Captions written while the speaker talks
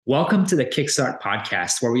Welcome to the Kickstart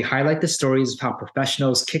podcast, where we highlight the stories of how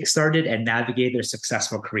professionals kickstarted and navigate their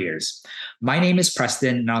successful careers. My name is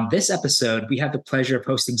Preston, and on this episode, we have the pleasure of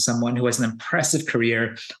hosting someone who has an impressive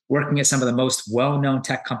career working at some of the most well-known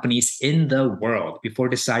tech companies in the world before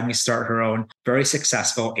deciding to start her own very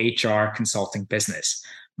successful HR consulting business.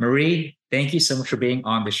 Marie, thank you so much for being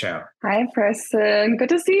on the show. Hi, Preston. Good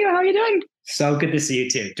to see you. How are you doing? So good to see you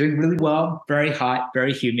too. Doing really well. Very hot,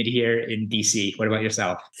 very humid here in DC. What about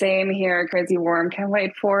yourself? Same here. Crazy warm. Can't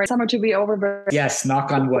wait for summer to be over. Yes,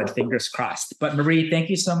 knock on wood, fingers crossed. But Marie, thank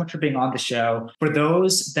you so much for being on the show. For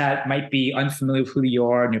those that might be unfamiliar with who you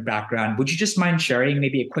are and your background, would you just mind sharing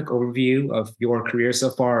maybe a quick overview of your career so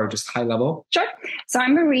far or just high level? Sure. So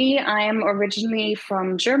I'm Marie. I'm originally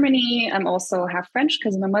from Germany. I'm also half French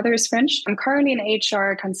because my mother is French. I'm currently an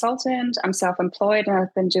HR consultant. I'm self-employed and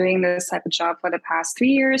I've been doing this type of job for the past 3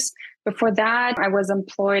 years. Before that, I was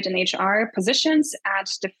employed in HR positions at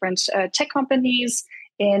different tech companies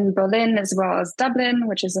in Berlin as well as Dublin,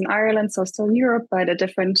 which is in Ireland, so still Europe, but a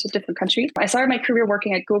different country. I started my career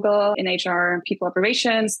working at Google in HR people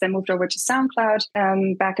operations, then moved over to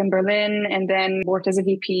SoundCloud back in Berlin, and then worked as a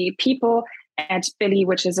VP people at Billy,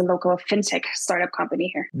 which is a local fintech startup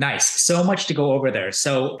company here. Nice. So much to go over there.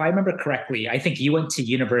 So if I remember correctly, I think you went to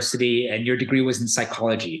university and your degree was in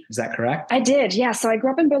psychology. Is that correct? I did, yeah. So I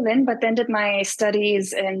grew up in Berlin, but then did my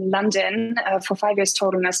studies in London for 5 years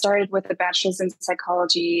total. And I started with a bachelor's in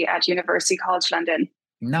psychology at University College London.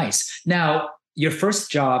 Nice. Now, your first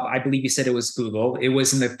job, I believe you said it was Google. It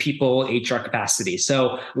was in the people HR capacity.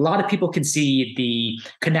 So a lot of people can see the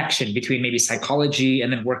connection between maybe psychology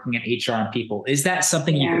and then working in HR and people. Is that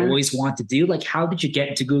something you always want to do? Like, how did you get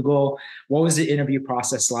into Google? What was the interview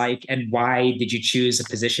process like? And why did you choose a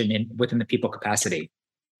position within the people capacity?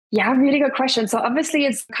 Yeah, really good question. So obviously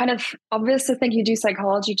it's kind of obvious to think you do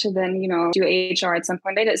psychology to then, do HR at some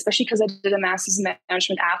point later, especially because I did a master's in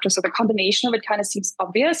management after. So the combination of it kind of seems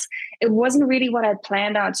obvious. It wasn't really what I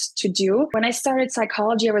planned out to do. When I started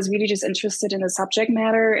psychology, I was really just interested in the subject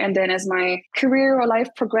matter. And then as my career or life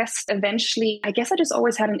progressed, eventually, I guess I just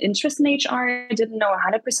always had an interest in HR. I didn't know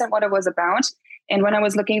 100% what it was about. And when I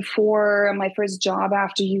was looking for my first job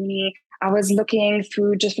after uni, I was looking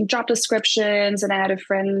through different job descriptions, and I had a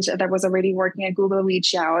friend that was already working at Google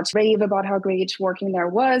reach out, rave about how great working there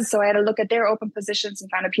was. So I had a look at their open positions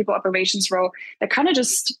and found a people operations role that kind of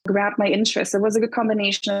just grabbed my interest. It was a good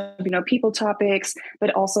combination of, people topics,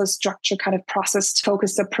 but also a structured kind of process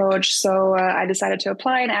focused approach. So I decided to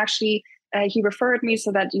apply, and actually he referred me, so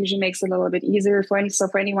that usually makes it a little bit easier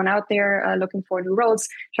for anyone out there looking for new roles.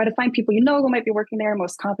 Try to find people who might be working there.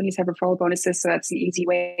 Most companies have referral bonuses, so that's an easy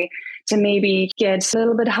way to maybe get a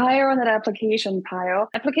little bit higher on that application pile.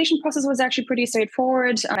 Application process was actually pretty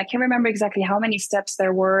straightforward. I can't remember exactly how many steps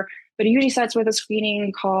there were, but it usually starts with a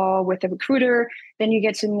screening call with a recruiter. Then you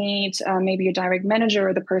get to meet maybe your direct manager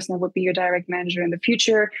or the person that would be your direct manager in the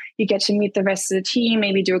future. You get to meet the rest of the team,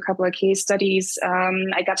 maybe do a couple of case studies.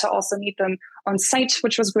 I got to also meet them on site,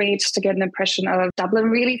 which was great to get an impression of Dublin,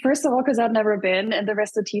 really. First of all, because I'd never been, and the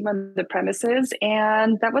rest of the team on the premises.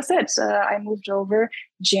 And that was it. I moved over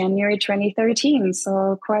January 2013,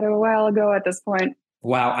 so quite a while ago at this point.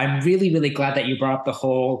 Wow, I'm really, really glad that you brought up the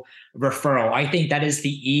whole referral. I think that is the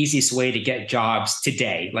easiest way to get jobs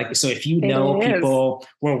today. So if you know people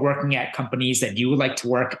who are working at companies that you would like to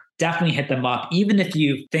work, definitely hit them up. Even if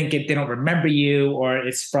you think they don't remember you or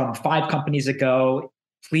it's from 5 companies ago,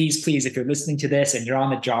 please, if you're listening to this and you're on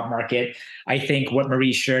the job market, I think what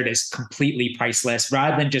Marie shared is completely priceless.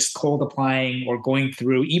 Rather than just cold applying or going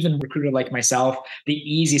through, even a recruiter like myself, the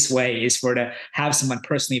easiest way is to have someone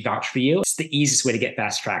personally vouch for you. It's the easiest way to get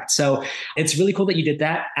fast tracked. So it's really cool that you did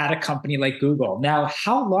that at a company like Google. Now,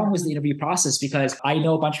 how long was the interview process? Because I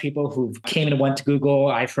know a bunch of people who came and went to Google.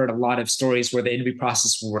 I've heard a lot of stories where the interview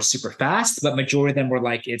process were super fast, but majority of them were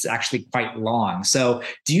like, it's actually quite long. So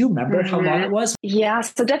do you remember how long it was? Yeah,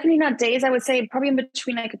 so definitely not days. I would say probably in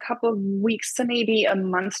between like a couple of weeks to maybe a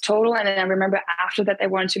month total. And then I remember after that, they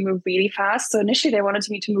wanted to move really fast. So initially they wanted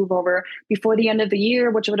me to move over before the end of the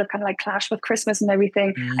year, which would have kind of like clashed with Christmas and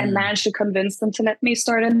everything. I managed to convince them to let me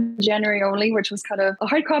start in January only, which was kind of a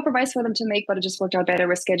hard compromise for them to make, but it just worked out better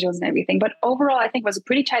with schedules and everything. But overall, I think it was a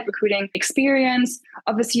pretty tight recruiting experience.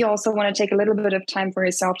 Obviously, you also want to take a little bit of time for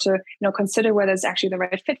yourself to, consider whether it's actually the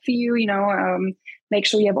right fit for you, make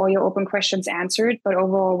sure you have all your open questions answered, but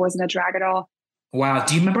overall it wasn't a drag at all. Wow.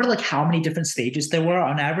 Do you remember like how many different stages there were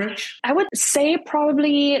on average? I would say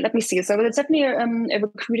probably, let me see. So it's definitely a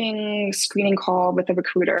recruiting screening call with a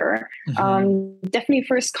recruiter. Hmm. Definitely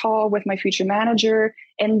first call with my future manager,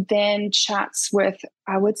 and then chats with,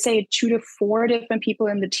 I would say, 2 to 4 different people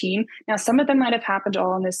in the team. Now, some of them might have happened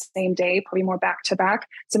all on the same day, probably more back to back.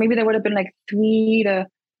 So maybe there would have been like 3 to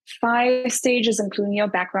 5 stages, including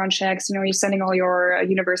background checks. You're sending all your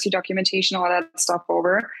university documentation, all that stuff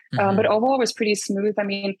over. But Hmm. overall, it was pretty smooth. I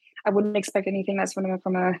mean, I wouldn't expect anything less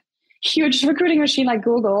from a huge recruiting machine like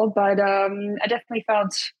Google, but I definitely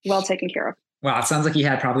felt well taken care of. Wow, it sounds like you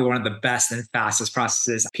had probably one of the best and fastest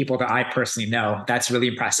processes, people that I personally know. That's really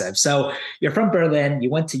impressive. So you're from Berlin,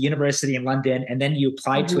 you went to university in London, and then you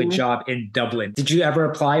applied to a Mhm. job in Dublin. Did you ever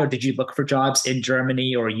apply or did you look for jobs in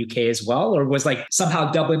Germany or UK as well? Or was like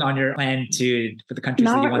somehow Dublin on your plan to for the countries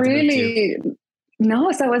that you Not want to move to? really.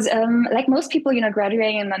 No, so I was like most people,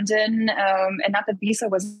 graduating in London, and not that visa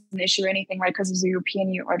was an issue or anything, right? Because it was a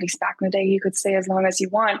European, or at least back in the day, you could stay as long as you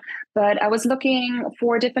want. But I was looking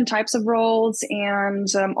for different types of roles, and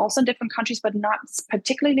also in different countries, but not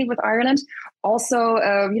particularly with Ireland. Also,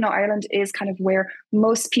 Ireland is kind of where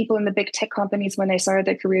most people in the big tech companies, when they start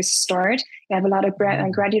their careers, start. You have a lot of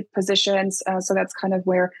Mm. graduate positions, so that's kind of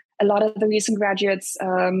where a lot of the recent graduates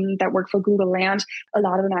that work for Google land, a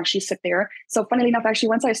lot of them actually sit there. So funnily enough, actually,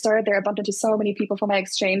 once I started there, I bumped into so many people from my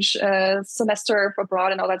exchange semester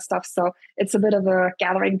abroad and all that stuff. So it's a bit of a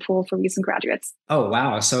gathering pool for recent graduates. Oh,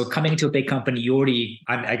 wow. So coming into a big company, you already,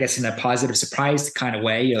 I guess, in a positive surprise kind of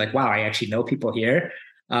way, you're like, wow, I actually know people here.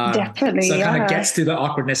 So Definitely, it kind of yeah. gets through the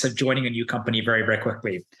awkwardness of joining a new company very, very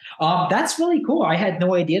quickly. That's really cool. I had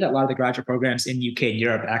no idea that a lot of the graduate programs in UK and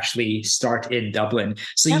Europe actually start in Dublin.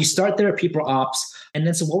 So Yeah. you start there at people ops. And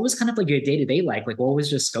then, so what was kind of like your day to day like? Like, what was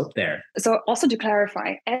your scope there? So also to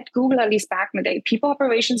clarify, at Google, at least back in the day, people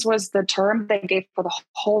operations was the term they gave for the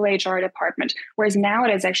whole HR department. Whereas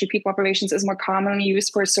nowadays, actually, people operations is more commonly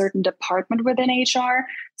used for a certain department within HR.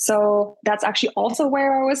 So that's actually also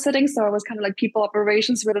where I was sitting. So I was kind of like people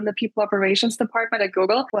operations within the people operations department at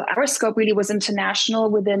Google. Well, our scope really was international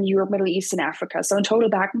within Europe, Middle East, and Africa. So in total,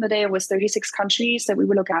 back in the day, it was 36 countries that we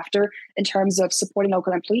would look after in terms of supporting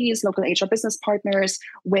local employees, local HR business partners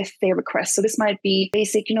with their requests. So this might be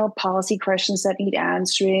basic, policy questions that need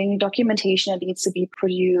answering, documentation that needs to be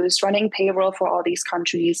produced, running payroll for all these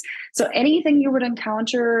countries. So anything you would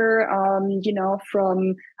encounter,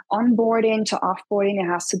 from onboarding to offboarding, it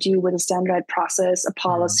has to do with a standardized process, a Hmm.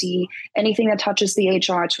 policy, anything that touches the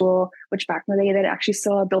HR tool, which back in the day they actually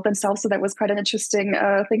still built themselves. So that was quite an interesting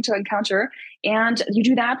thing to encounter. And you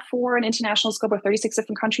do that for an international scope of 36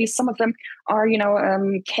 different countries. Some of them are,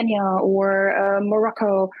 Kenya or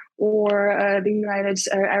Morocco or the United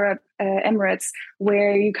Arab Emirates,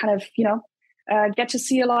 where you kind of, get to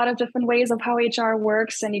see a lot of different ways of how HR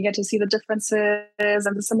works, and you get to see the differences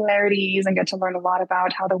and the similarities, and get to learn a lot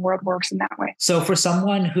about how the world works in that way. So for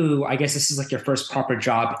someone who, I guess this is like your first proper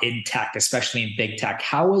job in tech, especially in big tech,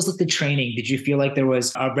 how was like the training? Did you feel like there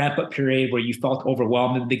was a ramp up period where you felt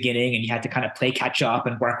overwhelmed in the beginning and you had to kind of play catch up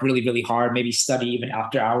and work really, really hard, maybe study even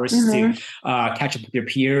after hours to Mm-hmm. catch up with your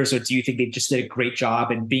peers? Or do you think they just did a great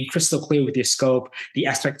job in being crystal clear with your scope, the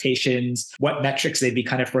expectations, what metrics they'd be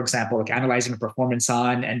kind of, for example, like analyzing performance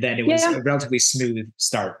on, and then it was Yeah. a relatively smooth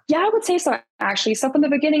start? Yeah, I would say so, actually. So from the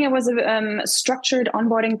beginning, it was a structured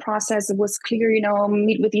onboarding process. It was clear,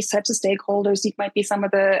 meet with these types of stakeholders. These might be some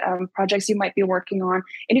of the projects you might be working on.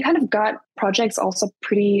 And you kind of got projects also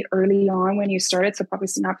pretty early on when you started. So probably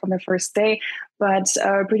not from the first day, but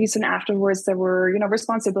pretty soon afterwards, there were,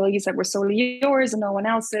 responsibilities that were solely yours and no one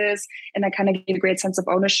else's. And that kind of gave a great sense of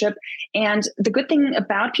ownership. And the good thing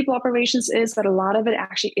about people operations is that a lot of it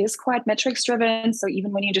actually is quite metrics driven. So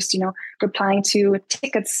even when you just, replying to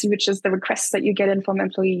tickets, which is the requests that you get in from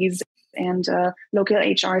employees and local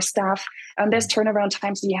HR staff. There's turnaround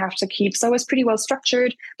times that you have to keep. So it's pretty well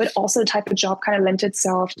structured, but also the type of job kind of lent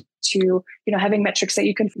itself to, having metrics that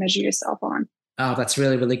you can measure yourself on. Oh, that's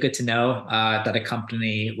really, really good to know that a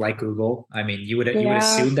company like Google, I mean, you would Yeah.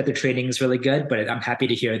 assume that the training is really good, but I'm happy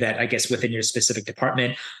to hear that I guess within your specific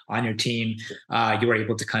department on your team, you were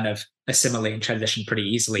able to kind of assimilate and transition pretty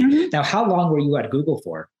easily. Mhm. Now, how long were you at Google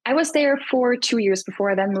for? I was there for 2 years before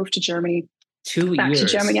I then moved to Germany, Two back to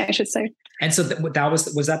Germany, years. I should say. And so that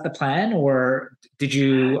was that the plan, or did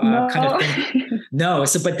you kind of No. think? No.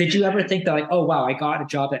 So, but did you ever think that like, oh wow, I got a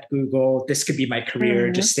job at Google. This could be my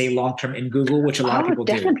career. Just Mhm. stay long term in Google, which a lot of Oh, people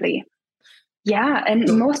do. definitely. Yeah, and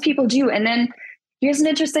So, most people do. And then Here's an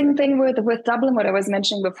interesting thing with Dublin, what I was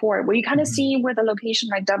mentioning before, where you kind of see with a location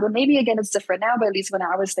like Dublin, maybe again it's different now, but at least when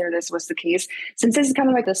I was there, this was the case. Since this is kind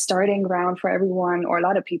of like the starting ground for everyone, or a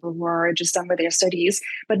lot of people who are just done with their studies,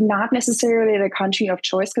 but not necessarily the country of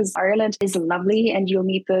choice, because Ireland is lovely and you'll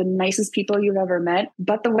meet the nicest people you've ever met.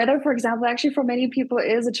 But the weather, for example, actually for many people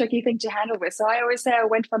is a tricky thing to handle with. So I always say I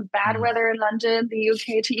went from bad weather in London, the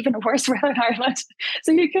UK, to even worse weather in Ireland.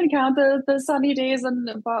 So you can count the sunny days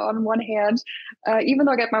on one hand. Even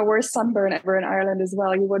though I get my worst sunburn ever in Ireland as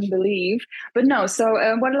well, you wouldn't believe. But no, so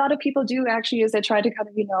what a lot of people do actually is they try to kind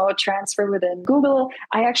of, transfer within Google.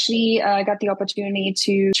 I actually got the opportunity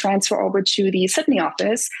to transfer over to the Sydney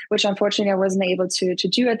office, which unfortunately I wasn't able to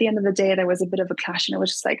do at the end of the day. There was a bit of a clash, and it was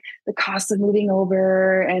just like the cost of moving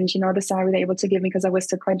over and, the salary they were able to give me because I was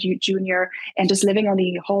still quite junior and just living on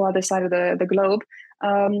the whole other side of the globe.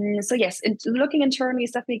 So yes, looking internally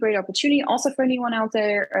is definitely a great opportunity. Also for anyone out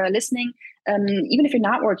there listening, even if you're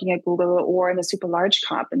not working at Google or in a super large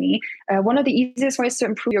company, one of the easiest ways to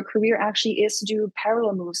improve your career actually is to do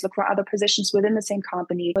parallel moves. Look for other positions within the same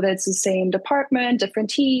company, whether it's the same department, different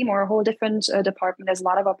team, or a whole different department. There's a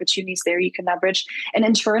lot of opportunities there you can leverage. And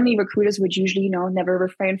internally, recruiters would usually, never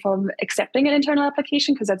refrain from accepting an internal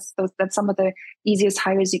application because that's some of the easiest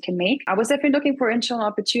hires you can make. I was definitely looking for internal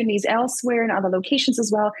opportunities elsewhere in other locations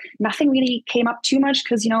as well. Nothing really came up too much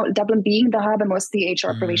because, Dublin being the hub and most of the HR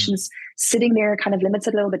operations sitting there kind of limits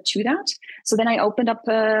it a little bit to that. So then I opened up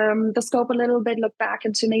the scope a little bit, looked back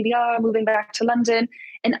into maybe moving back to London.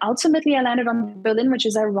 And ultimately I landed on Berlin, which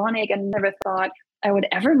is ironic, and never thought I would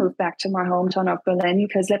ever move back to my hometown of Berlin.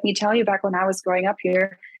 Because let me tell you, back when I was growing up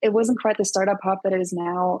here, it wasn't quite the startup hub that it is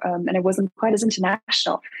now. And it wasn't quite as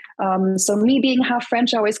international. So me being half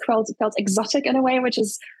French, I always felt exotic in a way, which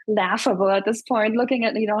is laughable at this point, looking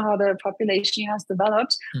at, how the population has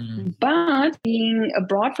developed. But being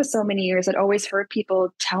abroad for so many years, I'd always heard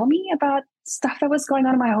people tell me about stuff that was going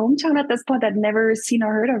on in my hometown at this point I'd never seen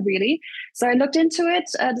or heard of really. So I looked into it,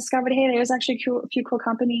 discovered, hey, there's actually a few cool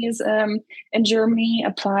companies in Germany,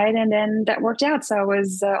 applied, and then that worked out. So I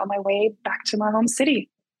was on my way back to my home city.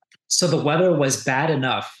 So the weather was bad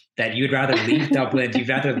enough that you'd rather leave Dublin, you'd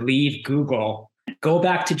rather leave Google, go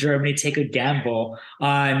back to Germany, take a gamble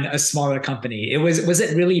on a smaller company. Was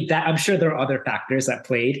it really that? I'm sure there are other factors that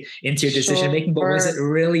played into your decision making, but was it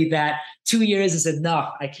really that 2 years is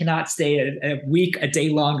enough? I cannot stay a week, a day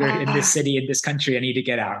longer in this city, in this country. I need to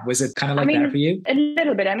get out. Was it kind of like that for you? A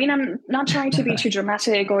little bit. I'm not trying to be too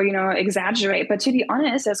dramatic or, exaggerate, but to be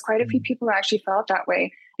honest, there's quite a few people who actually felt that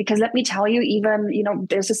way. Because let me tell you, even,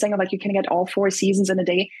 there's this thing of like you can get all 4 seasons in a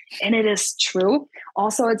day. And it is true.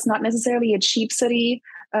 Also, it's not necessarily a cheap city.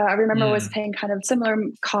 I remember I was paying kind of similar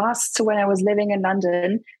costs to when I was living in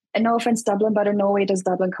London. And no offense, Dublin, but in no way does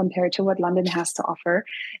Dublin compare to what London has to offer.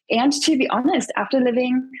 And to be honest, after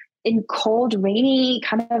living in cold, rainy,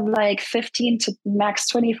 kind of like 15 to max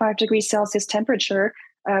 25 degrees Celsius temperature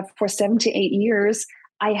for 7 to 8 years,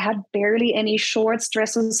 I had barely any shorts,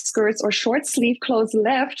 dresses, skirts, or short sleeve clothes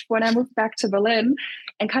left when I moved back to Berlin.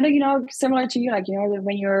 And kind of, similar to you, like,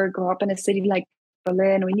 when you grow up in a city like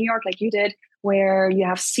Berlin or New York, like you did, where you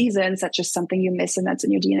have seasons, that's just something you miss and that's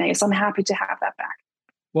in your DNA. So I'm happy to have that back.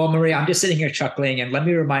 Well, Maria, I'm just sitting here chuckling, and let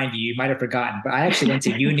me remind you, you might have forgotten, but I actually went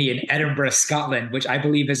to uni in Edinburgh, Scotland, which I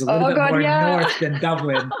believe is a little bit more north than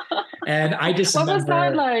Dublin. And I just remember, was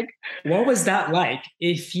that like? What was that like?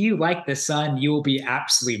 If you like the sun, you will be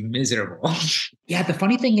absolutely miserable. Yeah, the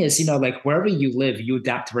funny thing is, like wherever you live, you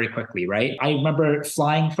adapt very quickly, right? I remember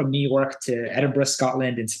flying from New York to Edinburgh,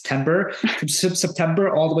 Scotland in September. From September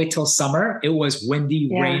all the way till summer, it was windy,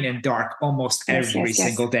 rain, and dark almost every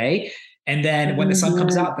single day. And then when the sun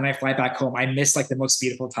comes out, then I fly back home. I miss like the most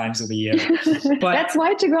beautiful times of the year. But that's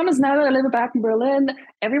why, to be honest, now that I live back in Berlin,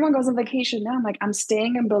 everyone goes on vacation now. I'm like, I'm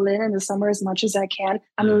staying in Berlin in the summer as much as I can.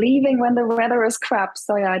 I'm leaving when the weather is crap.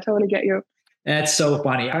 So yeah, I totally get you. That's so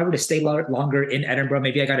funny. I would have stayed longer in Edinburgh.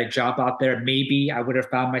 Maybe I got a job out there. Maybe I would have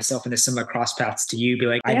found myself in a similar cross paths to you. Be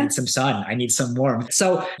like, I need some sun. I need some warmth.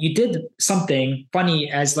 So you did something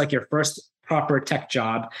funny as like your first proper tech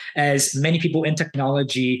job, as many people in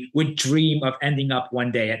technology would dream of ending up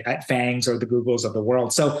one day at FANGs or the Googles of the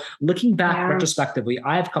world. So looking back retrospectively,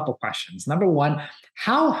 I have a couple questions. Number one,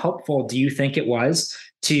 How helpful do you think it was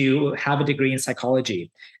to have a degree in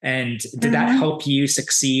psychology? And did that help you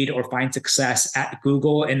succeed or find success at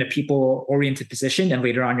Google in a people-oriented position and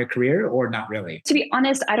later on in your career, or not really? To be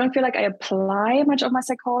honest, I don't feel like I apply much of my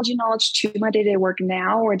psychology knowledge to my day-to-day work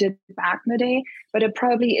now or did back in the day, but it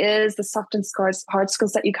probably is the soft and hard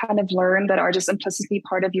skills that you kind of learn that are just implicitly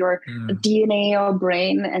part of your DNA or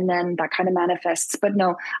brain, and then that kind of manifests. But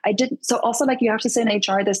no, I didn't. So also, like, you have to say in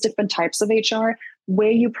HR, there's different types of HR.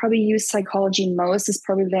 Where you probably use psychology most is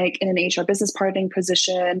probably like in an HR business partnering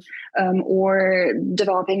position, or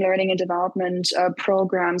developing learning and development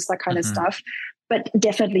programs, that kind of stuff. But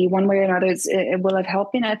definitely one way or another, it will have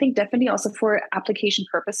helped me. And I think definitely also for application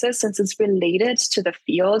purposes, since it's related to the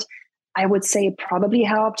field, I would say it probably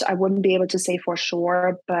helped. I wouldn't be able to say for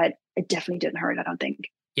sure, but it definitely didn't hurt, I don't think.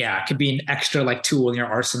 Yeah, it could be an extra like tool in your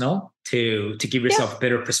arsenal to give yourself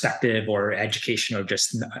better perspective or education or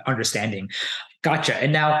just understanding. Gotcha.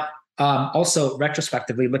 And now also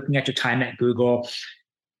retrospectively, looking at your time at Google,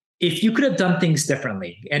 if you could have done things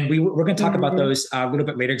differently, and we're going to talk about those a little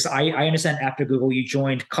bit later, because I understand after Google, you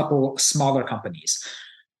joined a couple smaller companies.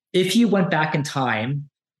 If you went back in time,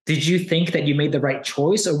 did you think that you made the right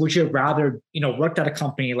choice, or would you have rather, worked at a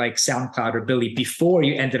company like SoundCloud or Billy before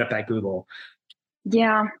you ended up at Google?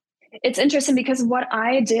 Yeah, it's interesting because what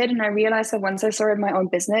I did, and I realized that once I started my own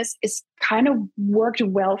business, is kind of worked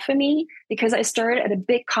well for me because I started at a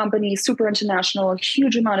big company, super international,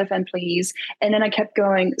 huge amount of employees, and then I kept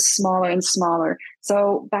going smaller and smaller.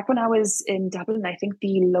 So back when I was in Dublin, I think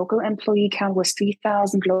the local employee count was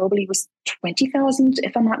 3,000. Globally was 20,000,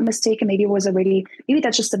 if I'm not mistaken. Maybe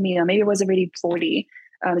that's just a meter. Maybe it was already 40.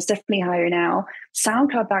 It's definitely higher now.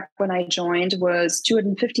 SoundCloud back when I joined was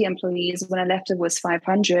 250 employees. When I left, it was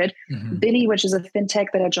 500. Billy, which is a fintech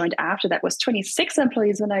that I joined after that, was 26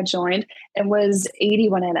 employees when I joined and was 80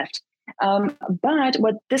 when I left. But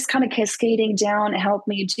what this kind of cascading down helped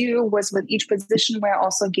me do was with each position where I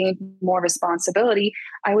also gained more responsibility,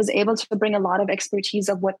 I was able to bring a lot of expertise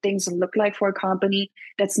of what things look like for a company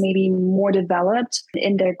that's maybe more developed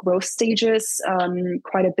in their growth stages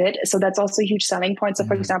quite a bit. So that's also a huge selling point. So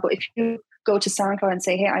for example, if you go to SoundCloud and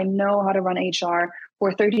say, hey, I know how to run HR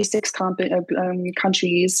for 36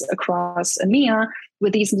 countries across EMEA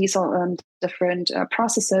with these different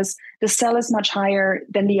processes, the sell is much higher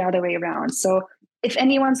than the other way around. So if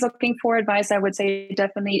anyone's looking for advice, I would say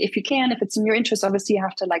definitely, if you can, if it's in your interest, obviously you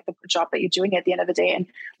have to like the job that you're doing at the end of the day and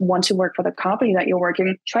want to work for the company that you're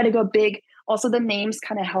working, try to go big. Also, the names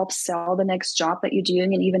kind of help sell the next job that you're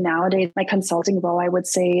doing. And even nowadays, my consulting role, I would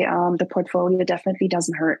say the portfolio definitely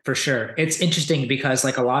doesn't hurt. For sure. It's interesting because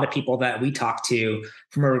like a lot of people that we talk to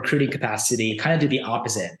from a recruiting capacity kind of do the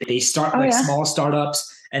opposite. They start small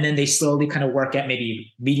startups, and then they slowly kind of work at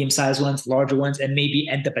maybe medium-sized ones, larger ones, and maybe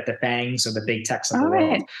end up at the FAANGs or the big techs of the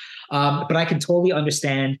world. But I can totally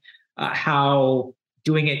understand how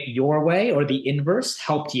doing it your way or the inverse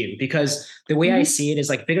helped you, because the way I see it is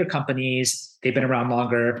like bigger companies, they've been around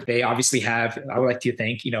longer. They obviously have, I would like to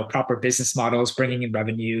think, proper business models, bringing in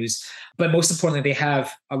revenues. But most importantly, they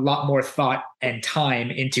have a lot more thought and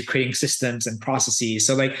time into creating systems and processes.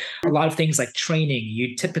 So like a lot of things like training,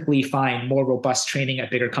 you typically find more robust training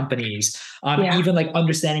at bigger companies. Even like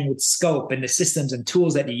understanding with scope and the systems and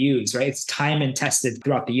tools that you use, right? It's time and tested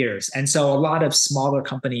throughout the years. And so a lot of smaller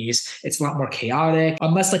companies, it's a lot more chaotic,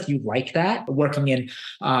 unless like you like that, working in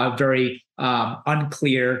very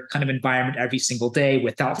unclear kind of environment every single day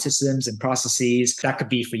without systems and processes. That could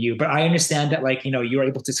be for you. But I understand that you're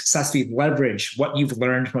able to successfully leverage what you've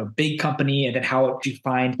learned from a big company and then how you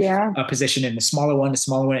find a position in a smaller one,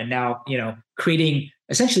 and now, creating,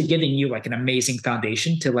 essentially giving you like an amazing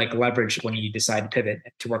foundation to like leverage when you decide to pivot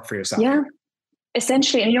to work for yourself. Yeah.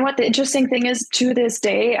 Essentially. And you know what? The interesting thing is, to this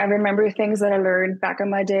day, I remember things that I learned back in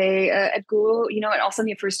my day at Google, and also in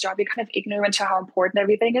your first job, you're kind of ignorant to how important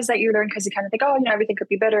everything is that you learn, because you kind of think, everything could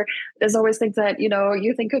be better. There's always things that,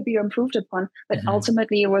 you think could be improved upon, but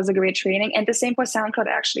ultimately it was a great training. And the same for SoundCloud,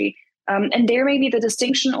 actually. And there may be the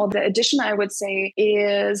distinction or the addition, I would say,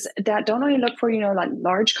 is that don't only look for, like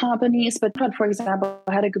large companies, but for example,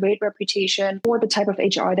 had a great reputation for the type of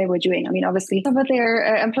HR they were doing. I mean, obviously, some of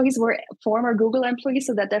their employees were former Google employees,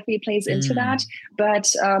 so that definitely plays into that.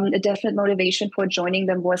 But a definite motivation for joining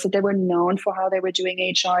them was that they were known for how they were doing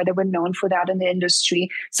HR. They were known for that in the industry.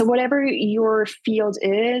 So whatever your field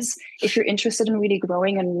is, if you're interested in really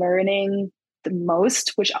growing and learning the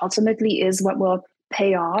most, which ultimately is what will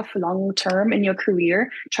pay off long term in your career,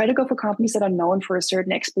 try to go for companies that are known for a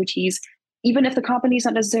certain expertise, even if the company is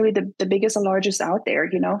not necessarily the biggest or largest out there.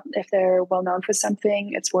 If they're well known for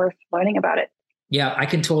something, it's worth learning about it. Yeah, I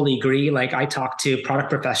can totally agree. Like I talk to product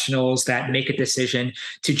professionals that make a decision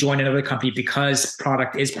to join another company because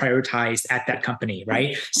product is prioritized at that company,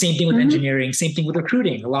 right? Same thing with Mm-hmm. engineering, same thing with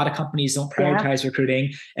recruiting. A lot of companies don't Yeah. prioritize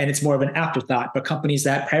recruiting and it's more of an afterthought, but companies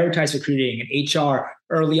that prioritize recruiting and HR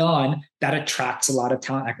early on, that attracts a lot of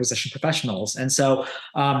talent acquisition professionals. And so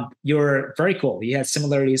you're very cool. You had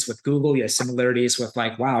similarities with Google. You had similarities with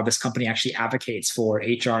like, wow, this company actually advocates for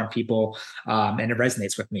HR and people, and it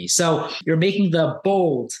resonates with me. So you're making the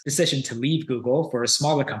bold decision to leave Google for a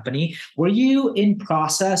smaller company. Were you in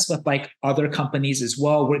process with like other companies as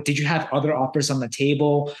well? Did you have other offers on the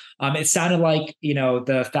table? It sounded like,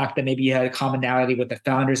 the fact that maybe you had a commonality with the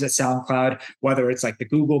founders at SoundCloud, whether it's like the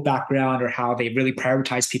Google background or how they really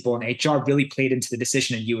prioritize people in HR really played into the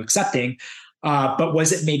decision and you accepting. But was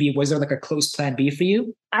there like a close plan B for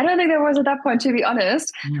you? I don't think there was at that point, to be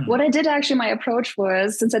honest. Mm. What I did actually, my approach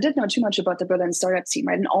was, since I didn't know too much about the Berlin startup scene,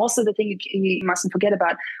 right? And also the thing you mustn't forget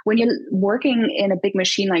about, when you're working in a big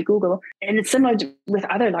machine like Google, and it's similar with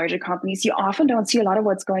other larger companies, you often don't see a lot of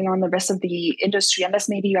what's going on in the rest of the industry, unless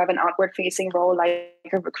maybe you have an outward facing role like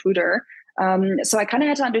a recruiter. So I kind of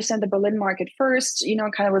had to understand the Berlin market first,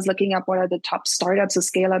 kind of was looking up what are the top startups or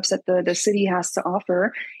scale ups that the city has to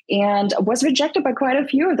offer, and was rejected by quite a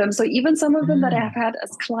few of them. So even some of them that I have had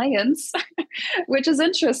as clients, which is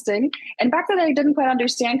interesting. And back then I didn't quite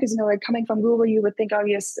understand because, like coming from Google, you would think, oh,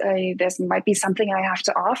 yes, there's might be something I have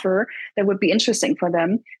to offer that would be interesting for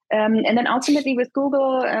them. And then ultimately with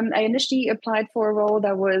Google, I initially applied for a role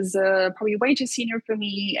that was probably way too senior for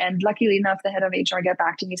me. And luckily enough, the head of HR got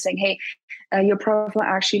back to me saying, hey, your profile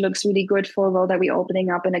actually looks really good for a role that we're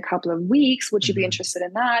opening up in a couple of weeks. Would you be interested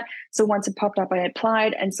in that? So once it popped up, I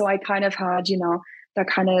applied. And so I kind of had, that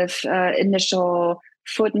kind of initial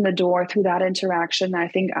foot in the door through that interaction. I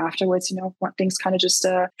think afterwards, things kind of just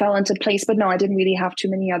fell into place. But no, I didn't really have too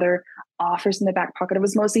many other offers in the back pocket. It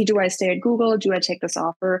was mostly, do I stay at Google? Do I take this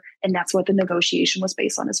offer? And that's what the negotiation was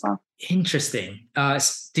based on as well. Interesting.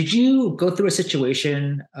 Did you go through a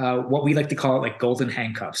situation, what we like to call it like golden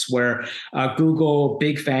handcuffs, where Google,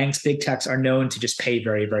 big fangs, big techs are known to just pay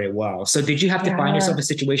very, very well. So did you have to find yourself a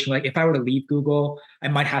situation like, if I were to leave Google, I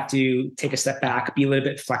might have to take a step back, be a little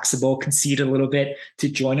bit flexible, concede a little bit to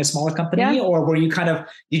join a smaller company? Yeah. Or were you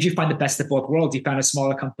did you find the best of both worlds? You found a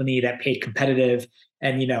smaller company that paid competitive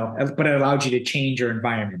and, but it allowed you to change your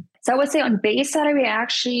environment. So I would say on base salary, I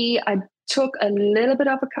took a little bit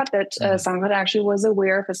of a cut that SoundCloud actually was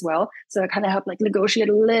aware of as well. So I kind of helped negotiate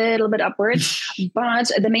a little bit upwards.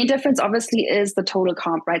 But the main difference obviously is the total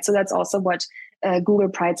comp, right? So that's also what Google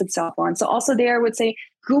prides itself on. So also there I would say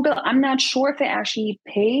Google, I'm not sure if they actually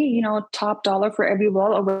pay, top dollar for every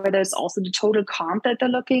role, or whether it's also the total comp that they're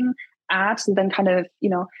looking at, and then kind of,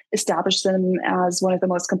 establish them as one of the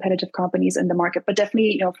most competitive companies in the market. But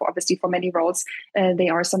definitely, for many roles, they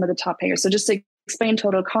are some of the top payers. So just to explain,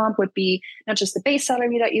 total comp would be not just the base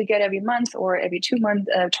salary that you get every month or every 2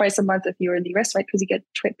 months, twice a month if you're in the US, right? Because you get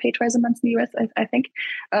paid twice a month in the US, I think.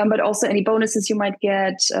 But also any bonuses you might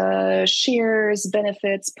get, shares,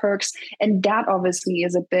 benefits, perks. And that obviously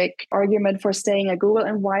is a big argument for staying at Google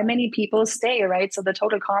and why many people stay, right? So the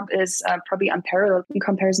total comp is probably unparalleled in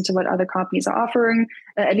comparison to what other companies are offering.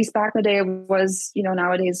 At least back in the day, it was,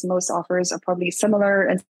 nowadays most offers are probably similar,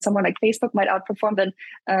 and someone like Facebook might outperform them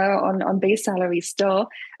on base salary still.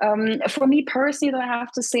 For me personally, though, I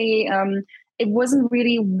have to say, it wasn't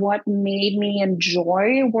really what made me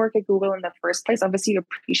enjoy work at Google in the first place. Obviously, you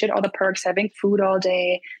appreciate all the perks, having food all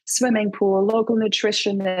day, swimming pool, local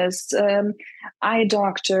nutritionist, eye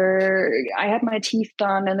doctor. I had my teeth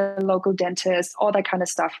done and a local dentist, all that kind of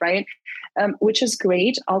stuff, right? Which is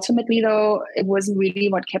great. Ultimately, though, it wasn't really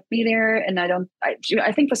what kept me there. And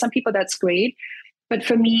I think for some people that's great. But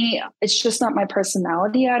for me, it's just not my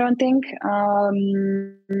personality, I don't think.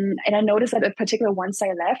 And I noticed that in particular, once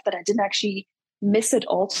I left, that I didn't actually miss it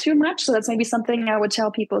all too much. So that's maybe something I would tell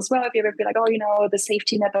people as well. If you ever feel like, the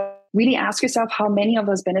safety net, really ask yourself how many of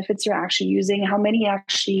those benefits you're actually using, how many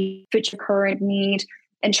actually fit your current need,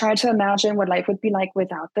 and try to imagine what life would be like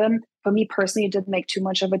without them. For me personally, it didn't make too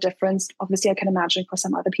much of a difference. Obviously, I can imagine for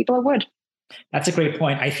some other people it would. That's a great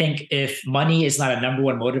point. I think if money is not a number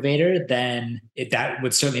one motivator, then that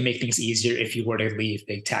would certainly make things easier if you were to leave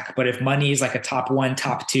big tech. But if money is like a top one,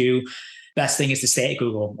 top two, best thing is to stay at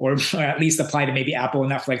Google, or at least apply to maybe Apple,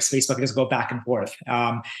 Netflix, Facebook, just go back and forth.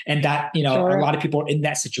 And that, sure. A lot of people are in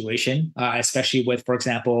that situation, especially with, for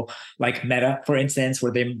example, like Meta, for instance,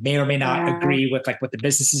 where they may or may not agree with like what the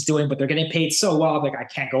business is doing, but they're getting paid so well, like I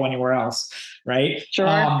can't go anywhere else. right?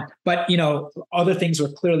 Sure. But other things were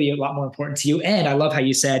clearly a lot more important to you. And I love how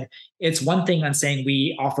you said it's one thing on saying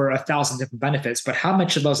we offer 1,000 different benefits, but how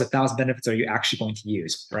much of those 1,000 benefits are you actually going to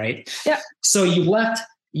use, right? Yeah. So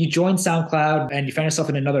you joined SoundCloud and you found yourself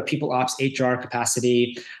in another people ops HR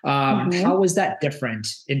capacity. How was that different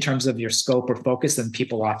in terms of your scope or focus than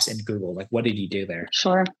people ops in Google? Like, what did you do there?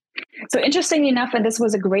 Sure. So interestingly enough, and this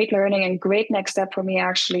was a great learning and great next step for me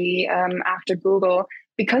actually after Google,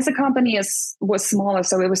 because the company was smaller.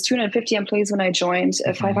 So it was 250 employees when I joined,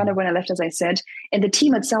 500 when I left, as I said. And the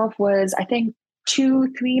team itself was, I think,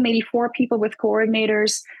 2, 3, maybe 4 people with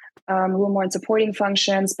coordinators who were more in supporting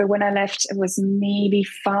functions. But when I left, it was maybe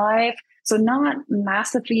 5. So not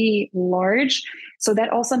massively large. So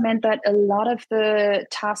that also meant that a lot of the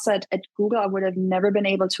tasks at Google I would have never been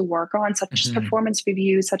able to work on, such as performance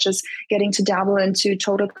reviews, such as getting to dabble into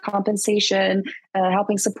total compensation,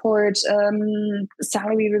 helping support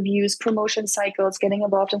salary reviews, promotion cycles, getting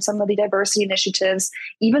involved in some of the diversity initiatives.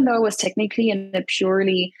 Even though it was technically in a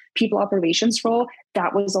purely people operations role,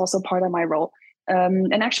 that was also part of my role.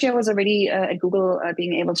 And actually, I was already at Google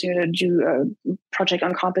being able to do a project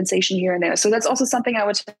on compensation here and there. So that's also something I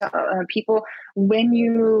would tell people, when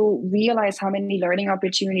you realize how many learning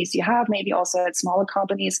opportunities you have, maybe also at smaller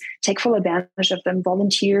companies, take full advantage of them,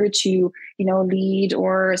 volunteer to, lead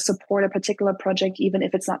or support a particular project, even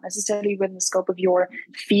if it's not necessarily within the scope of your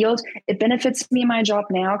field. It benefits me in my job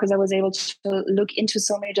now because I was able to look into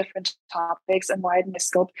so many different topics and widen the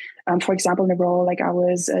scope. For example, in the role like I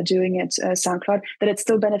was doing at SoundCloud, that it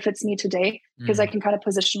still benefits me today because I can kind of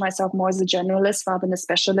position myself more as a generalist rather than a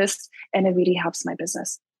specialist, and it really helps my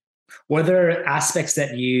business. Were there aspects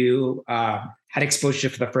that you had exposure to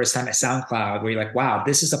for the first time at SoundCloud where you're like, wow,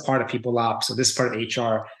 this is a part of people ops, or this is part of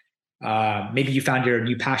HR? Maybe you found your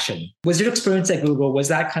new passion. Was your experience at Google, was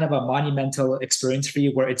that kind of a monumental experience for you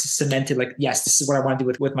where it's cemented like, yes, this is what I want to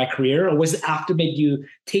do with my career? Or was it after maybe you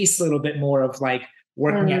taste a little bit more of like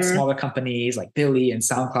working at smaller companies like Billy and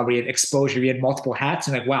SoundCloud, where you had exposure, you had multiple hats,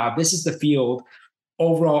 and like, wow, this is the field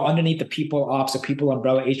overall underneath the people ops or people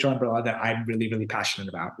umbrella, HR umbrella that I'm really, really passionate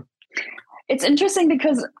about? It's interesting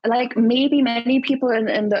because like maybe many people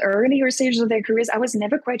in the earlier stages of their careers, I was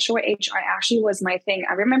never quite sure HR actually was my thing.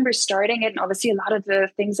 I remember starting it, and obviously a lot of the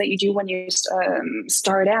things that you do when you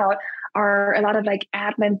start out are a lot of like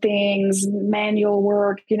admin things, manual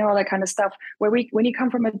work, that kind of stuff. When you come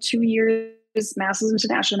from a 2 years master's in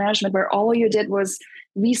international management, where all you did was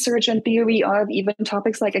research and theory of even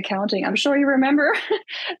topics like accounting, I'm sure you remember,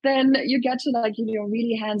 then you get to like,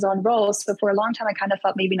 really hands-on roles. So for a long time, I kind of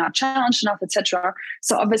felt maybe not challenged enough, etc.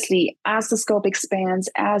 So obviously, as the scope expands,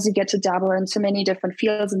 as you get to dabble into many different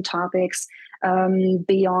fields and topics,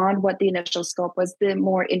 beyond what the initial scope was, the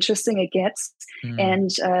more interesting it gets,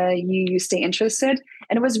 and you stay interested.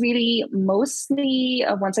 And it was really mostly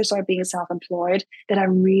once I started being self-employed that I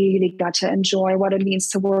really got to enjoy what it means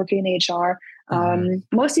to work in HR.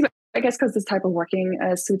 Mostly, I guess, because this type of working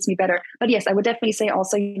suits me better. But yes, I would definitely say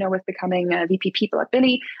also, with becoming VP people at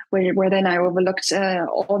Billy, where then I overlooked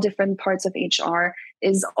all different parts of HR,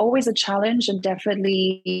 is always a challenge, and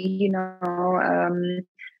definitely,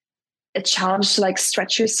 a challenge to like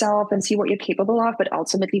stretch yourself and see what you're capable of, but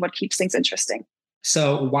ultimately what keeps things interesting.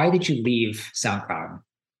 So why did you leave SoundCloud?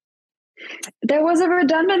 There was a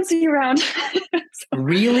redundancy round.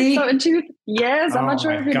 Really? Yes, I'm not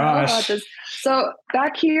sure if you know about this. So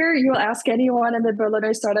back here, you'll ask anyone in the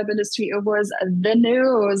Berliner startup industry, it was the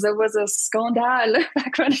news. It was a scandal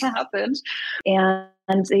back when it happened.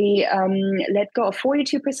 And they let go of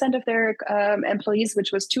 42% of their employees,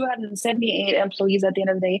 which was 278 employees at the end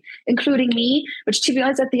of the day, including me, which, to be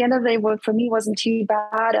honest, at the end of the day, for me, wasn't too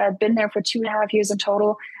bad. I'd been there for 2.5 years in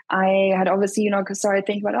total. I had obviously, started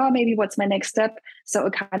thinking about, maybe what's my next step? So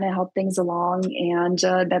it kind of helped things along. And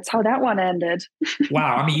that's how that one ended.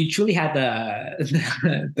 Wow. I mean, you truly had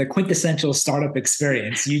the quintessential startup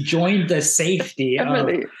experience. You joined the safety of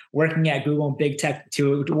working at Google and big tech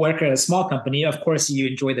to work at a small company. Of course, you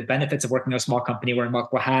enjoy the benefits of working at a small company, wearing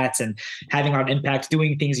multiple hats and having our impact,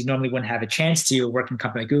 doing things you normally wouldn't have a chance to working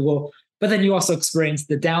company at Google. But then you also experienced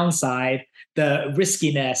the downside, the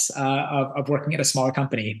riskiness of working at a smaller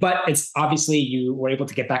company. But it's obviously you were able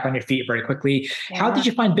to get back on your feet very quickly. Yeah. How did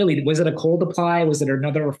you find Billy? Was it a cold apply? Was it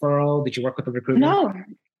another referral? Did you work with a recruiter? No.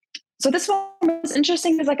 So this one was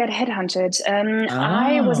interesting because I got headhunted.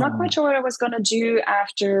 I was not quite sure what I was going to do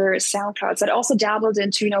after SoundCloud. So I also dabbled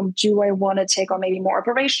into, do I want to take on maybe more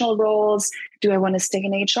operational roles? Do I want to stay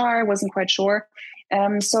in HR? I wasn't quite sure.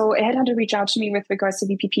 So a headhunter reached out to me with regards to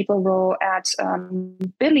VP People role at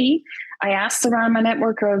Billy. I asked around my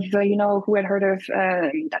network of, who had heard of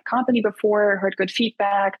that company before, heard good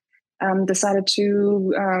feedback. decided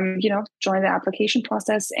to, join the application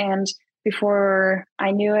process. And before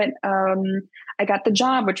I knew it, I got the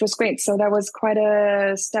job, which was great. So that was quite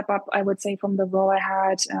a step up, I would say, from the role I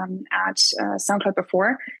had at SoundCloud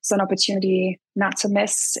before. So an opportunity not to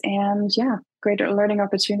miss, and yeah, great learning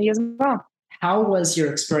opportunity as well. How was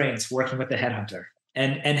your experience working with the headhunter,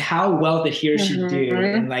 and how well did he or she do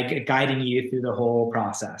in like guiding you through the whole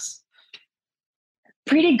process?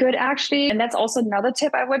 Pretty good, actually. And that's also another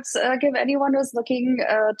tip I would give anyone who's looking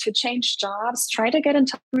to change jobs. Try to get in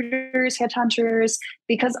touch with recruiters, headhunters,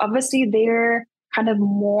 because obviously they're kind of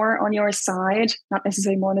more on your side, not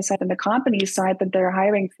necessarily more on the side than the company's side that they're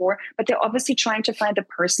hiring for, but they're obviously trying to find the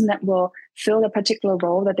person that will fill a particular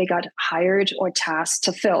role that they got hired or tasked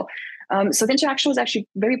to fill. So the interaction was actually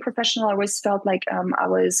very professional. I always felt like I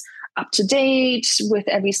was up to date with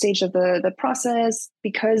every stage of the process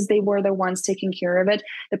because they were the ones taking care of it.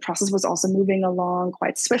 The process was also moving along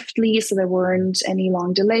quite swiftly, so there weren't any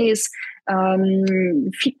long delays.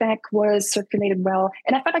 Feedback was circulated well,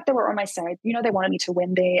 and I felt like they were on my side. They wanted me to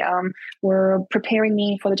win. They were preparing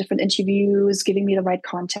me for the different interviews, giving me the right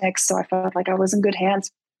context, so I felt like I was in good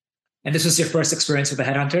hands. And this was your first experience with a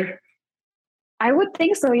headhunter? I would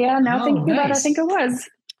think so, yeah. Now thinking about it, I think it was.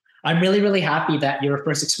 I'm really, really happy that your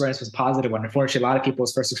first experience was a positive one. Unfortunately, a lot of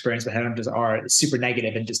people's first experience with headhunters are super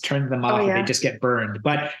negative and just turn them off and they just get burned.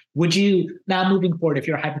 But would you, now moving forward, if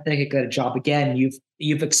you're hypothetically get a job again,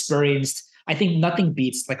 you've experienced, I think nothing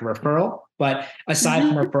beats like a referral, but aside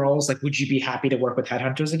from referrals, like, would you be happy to work with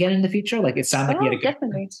headhunters again in the future? Like, it sounded like you had a good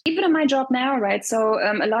definitely. Even in my job now, right? So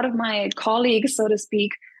a lot of my colleagues, so to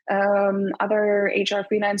speak, other HR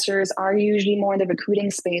freelancers are usually more in the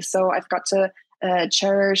recruiting space. So I've got to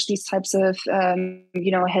cherish these types of,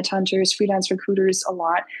 headhunters, freelance recruiters a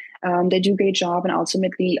lot. They do a great job and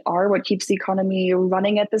ultimately are what keeps the economy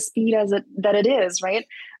running at the speed that it is, right?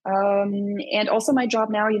 And also my job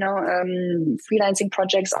now, freelancing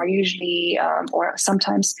projects are usually or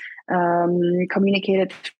sometimes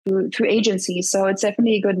communicated through agencies. So it's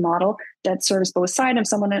definitely a good model that serves both sides. If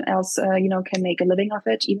someone else, can make a living off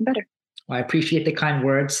it, even better. Well, I appreciate the kind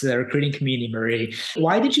words to the recruiting community, Marie.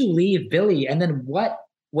 Why did you leave Billy? And then what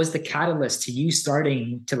was the catalyst to you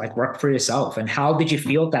starting to like work for yourself? And how did you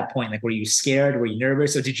feel at that point? Like, were you scared? Were you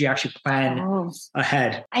nervous? Or did you actually plan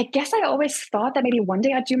ahead? I guess I always thought that maybe one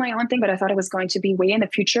day I'd do my own thing, but I thought it was going to be way in the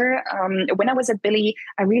future. When I was at Billy,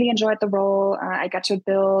 I really enjoyed the role. I got to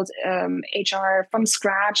build HR from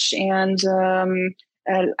scratch, and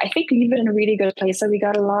I think leave it in a really good place. So we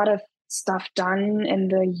got a lot of stuff done in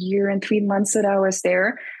the year and 3 months that I was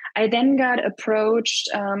there. I then got approached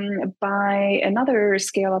by another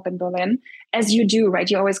scale up in Berlin, as you do,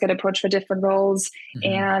 right? You always get approached for different roles.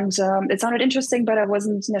 And it sounded interesting, but I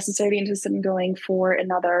wasn't necessarily interested in going for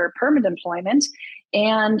another permanent employment.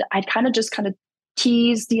 And I'd kind of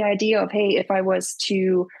teased the idea of, hey, if I was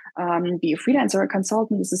to be a freelancer or a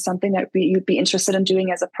consultant, this is something that you'd be interested in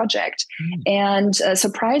doing as a project. And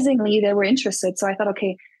surprisingly, they were interested. So I thought,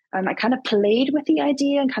 okay, I kind of played with the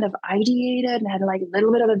idea and kind of ideated and had like a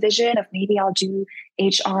little bit of a vision of maybe I'll do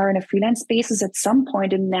HR in a freelance basis at some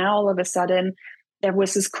point. And now all of a sudden there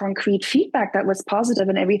was this concrete feedback that was positive,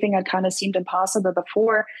 and everything that kind of seemed impossible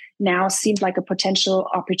before now seemed like a potential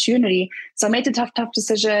opportunity. So I made the tough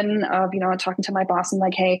decision of, talking to my boss and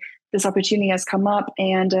like, hey, this opportunity has come up,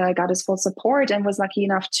 and got his full support and was lucky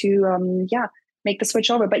enough to, make the switch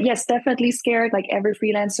over. But yes, definitely scared, like every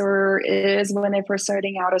freelancer is when they're first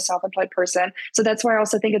starting out, a self-employed person. So that's why I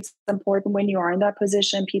also think it's important when you are in that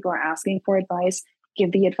position, people are asking for advice,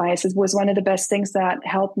 give the advice. It was one of the best things that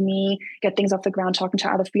helped me get things off the ground, talking to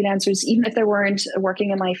other freelancers, even if they weren't working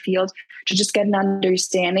in my field, to just get an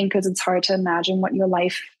understanding, because it's hard to imagine what your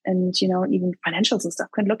life and, even financials and stuff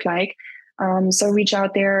can look like. So reach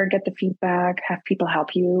out there, get the feedback, have people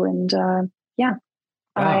help you. And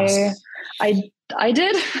Wow. I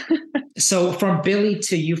did. So from Billy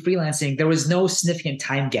to you freelancing, there was no significant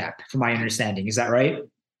time gap, from my understanding. Is that right?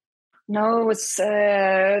 No, it was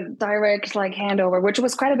direct like handover, which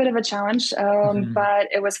was quite a bit of a challenge, but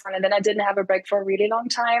it was fun. And then I didn't have a break for a really long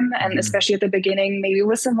time. And especially at the beginning, maybe it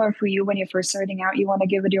was similar for you when you're first starting out, you want to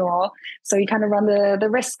give it your all. So you kind of run the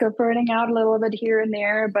risk of burning out a little bit here and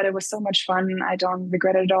there, but it was so much fun. I don't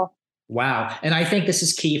regret it at all. Wow. And I think this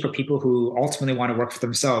is key for people who ultimately want to work for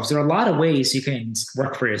themselves. There are a lot of ways you can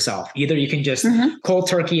work for yourself. Either you can just cold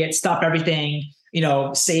turkey it, stop everything,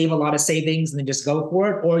 save a lot of savings and then just go for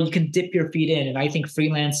it, or you can dip your feet in. And I think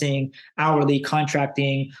freelancing, hourly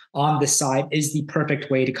contracting on the side is the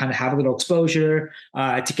perfect way to kind of have a little exposure,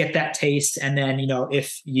 to get that taste. And then,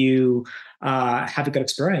 if you have a good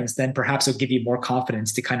experience, then perhaps it'll give you more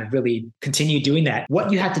confidence to kind of really continue doing that.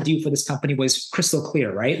 What you had to do for this company was crystal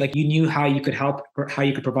clear, right? Like you knew how you could help, or how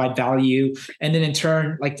you could provide value. And then in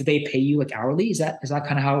turn, like, did they pay you like hourly? Is that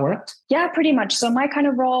kind of how it worked? Yeah, pretty much. So my kind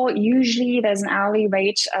of role, usually there's an hourly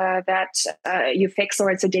rate that you fix, or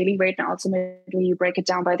it's a daily rate, and ultimately you break it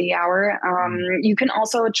down by the hour. You can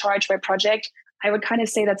also charge by project. I would kind of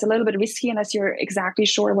say that's a little bit risky unless you're exactly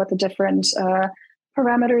sure what the different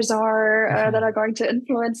parameters are that are going to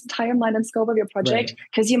influence the timeline and scope of your project,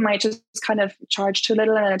 because you might just kind of charge too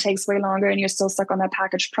little and it takes way longer and you're still stuck on that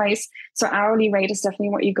package price. So hourly rate is definitely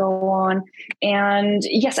what you go on. And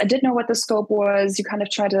yes, I did know what the scope was. You kind of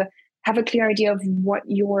try to have a clear idea of what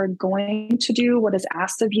you're going to do, what is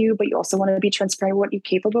asked of you, but you also want to be transparent what you're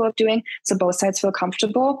capable of doing, so both sides feel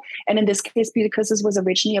comfortable. And in this case, because this was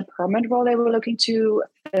originally a permanent role they were looking to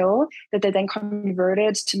fill, that they then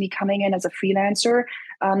converted to me coming in as a freelancer.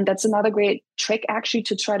 That's another great trick, actually,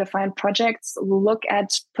 to try to find projects. Look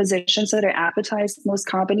at positions that are advertised. Most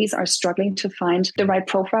companies are struggling to find the right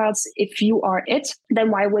profiles. If you are it,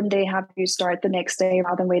 then why wouldn't they have you start the next day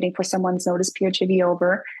rather than waiting for someone's notice period to be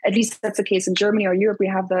over? At least that's the case in Germany or Europe. We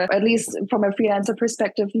have at least from a freelancer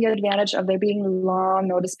perspective, the advantage of there being long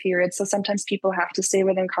notice periods. So sometimes people have to stay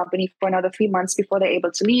within company for another 3 months before they're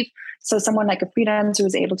able to leave. So someone like a freelancer who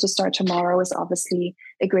is able to start tomorrow is obviously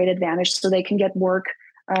a great advantage. So they can get work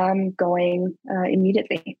going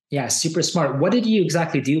immediately. Yeah, super smart. What did you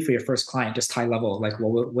exactly do for your first client? Just high level, like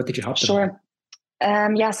what did you help them with?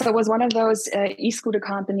 Sure. So it was one of those e-scooter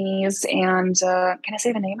companies, and can I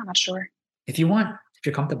say the name? I'm not sure. If you want, if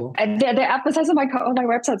you're comfortable. They're advertised on my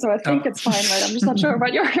website, so I think it's fine, right? I'm just not sure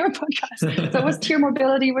about your podcast. So it was Tier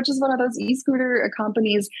Mobility, which is one of those e-scooter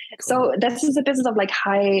companies. Cool. So this is a business of like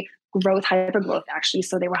high growth, hyper growth, actually.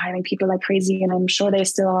 So they were hiring people like crazy, and I'm sure they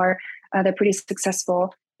still are. They're pretty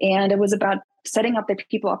successful. And it was about setting up the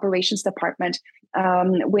people operations department,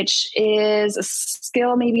 which is a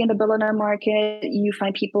skill maybe in the billionaire market. You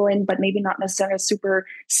find people in, but maybe not necessarily a super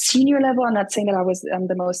senior level. I'm not saying that I was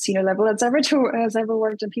the most senior level that's ever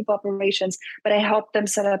worked in people operations, but I helped them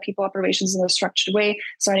set up people operations in a structured way,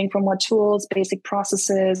 starting from what tools, basic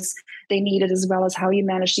processes they needed, as well as how you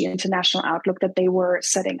manage the international outlook that they were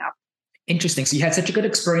setting up. Interesting. So you had such a good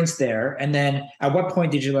experience there. And then at what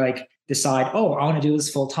point did you decide, oh, I want to do this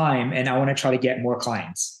full time and I want to try to get more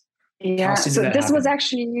clients? Yeah. So this was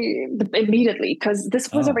actually immediately, because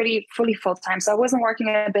this was already fully full time. So I wasn't working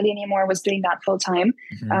at Billy anymore. I was doing that full time.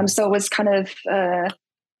 Mm-hmm. So it was kind of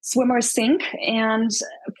swim or sink. And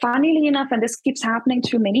funnily enough, and this keeps happening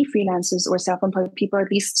to many freelancers or self-employed people,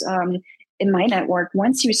 at least in my network,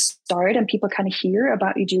 once you start and people kind of hear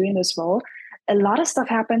about you doing this role, a lot of stuff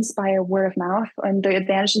happens by word of mouth. And the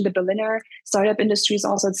advantage in the billionaire startup industry is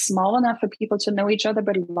also it's small enough for people to know each other,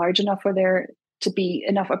 but large enough for there to be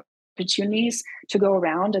enough opportunities to go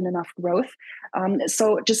around and enough growth.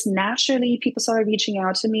 So just naturally, people started reaching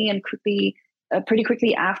out to me, and pretty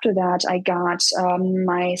quickly after that, I got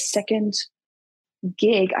my second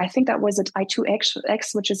gig. I think that was at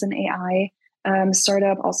i2X, which is an AI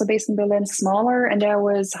startup also based in Berlin, smaller, and I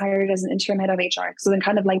was hired as an interim head of HR. So then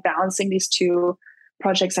kind of like balancing these two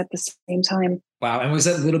projects at the same time. Wow. And was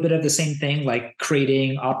it a little bit of the same thing, like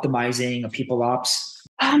creating, optimizing a people ops?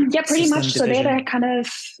 Yeah, pretty much. So they're kind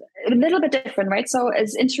of a little bit different, right? So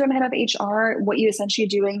as interim head of HR, what you're essentially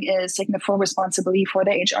doing is taking the full responsibility for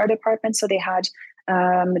the HR department. So they had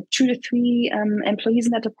 2 to 3 employees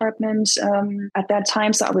in that department at that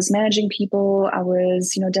time. So I was managing people. I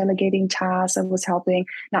was, delegating tasks. I was helping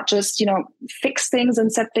not just, fix things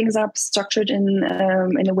and set things up structured in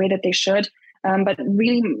a way that they should, but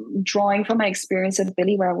really drawing from my experience at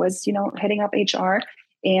Billy, where I was, heading up HR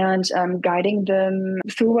and guiding them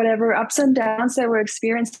through whatever ups and downs they were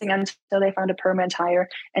experiencing until they found a permanent hire,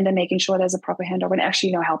 and then making sure there's a proper handover and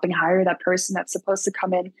actually, helping hire that person that's supposed to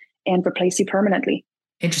come in and replace you permanently.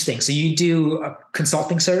 Interesting. So you do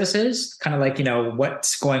consulting services, kind of like,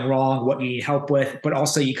 what's going wrong, what you need help with, but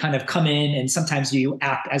also you kind of come in and sometimes you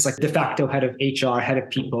act as like de facto head of HR, head of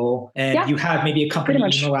people, and you have maybe a company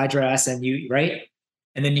email address and right?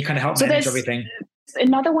 And then you kind of help manage everything.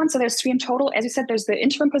 Another one. So there's 3 in total. As you said, there's the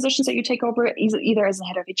interim positions that you take over either as a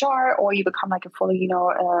head of HR, or you become like a fully,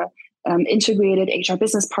 integrated HR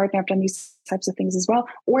business partner. I've done these types of things as well.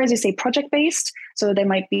 Or as you say, project-based. So there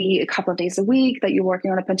might be a couple of days a week that you're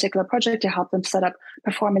working on a particular project to help them set up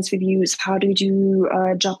performance reviews. How do you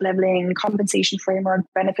do job leveling, compensation framework,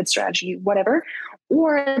 benefit strategy, whatever.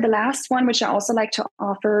 Or the last one, which I also like to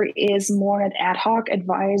offer, is more an ad hoc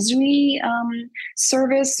advisory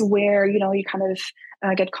service where, you kind of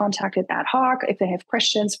get contacted ad hoc if they have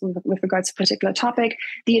questions with regards to a particular topic.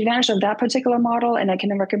 The advantage of that particular model, and I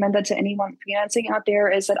can recommend that to anyone freelancing out there,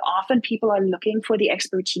 is that often people are looking for the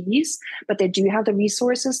expertise, but they do have the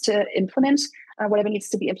resources to implement whatever needs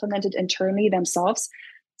to be implemented internally themselves.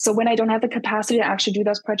 So when I don't have the capacity to actually do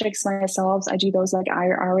those projects myself, I do those like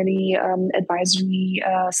hourly advisory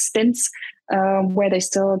stints where they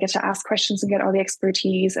still get to ask questions and get all the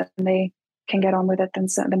expertise, and they can get on with it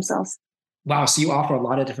themselves. Wow. So you offer a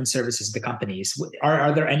lot of different services to companies.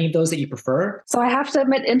 Are there any of those that you prefer? So I have to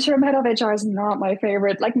admit, interim head of HR is not my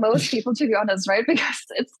favorite, like most people, to be honest, right? Because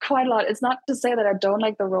it's quite a lot. It's not to say that I don't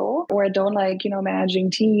like the role or I don't like, managing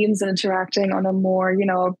teams and interacting on a more,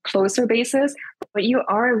 closer basis, but you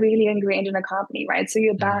are really ingrained in a company, right? So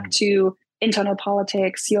you're back to internal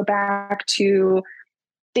politics, you're back to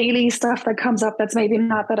daily stuff that comes up that's maybe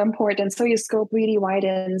not that important. So your scope really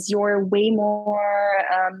widens. You're way more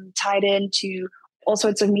tied into all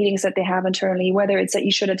sorts of meetings that they have internally, whether it's that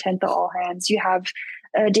you should attend the all hands, you have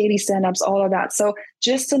daily stand-ups, all of that. So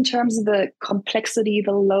just in terms of the complexity,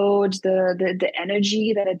 the load, the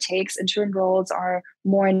energy that it takes, interim roles are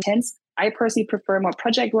more intense. I personally prefer more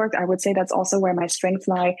project work. I would say that's also where my strengths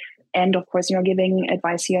lie. And of course, giving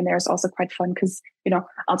advice here and there is also quite fun because,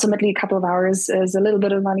 ultimately a couple of hours is a little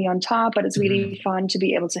bit of money on top, but it's really fun to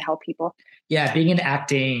be able to help people. Yeah, being in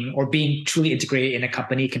acting or being truly integrated in a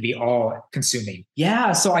company can be all consuming.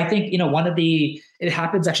 Yeah, so I think, it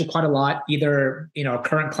happens actually quite a lot. Either,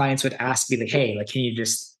 current clients would ask me like, hey, like, can you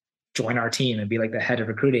just join our team and be like the head of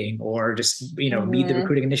recruiting or just, lead the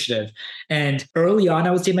recruiting initiative. And early on,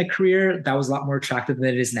 I would say in my career, that was a lot more attractive than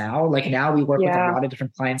it is now. Like now we work with a lot of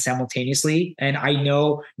different clients simultaneously. And I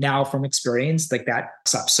know now from experience, like that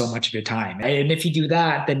sucks up so much of your time. And if you do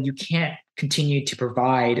that, then you can't continue to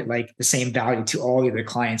provide like the same value to all the other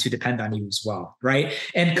clients who depend on you as well. Right.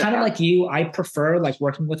 And kind of like you, I prefer like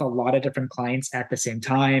working with a lot of different clients at the same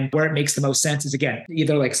time. Where it makes the most sense is, again,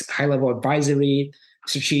 either like high level advisory,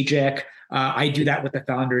 strategic. I do that with the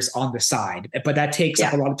founders on the side, but that takes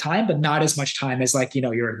up a lot of time, but not as much time as like,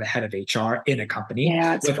 you're the head of HR in a company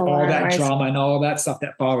with all that drama and all that stuff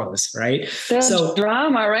that follows, right? The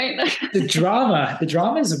drama, right? the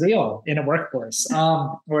drama is real in a workforce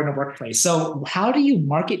or in a workplace. So how do you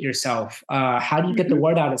market yourself? How do you get the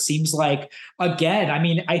word out? It seems like, again,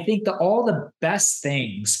 I think all the best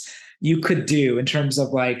things you could do in terms of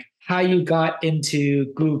like how you got into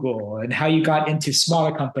Google and how you got into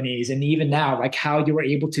smaller companies. And even now, like how you were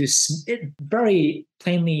able to very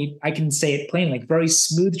plainly, I can say it plainly, like very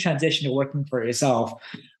smooth transition to working for yourself,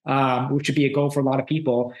 which would be a goal for a lot of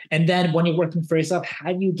people. And then when you're working for yourself,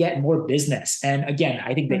 how do you get more business? And again,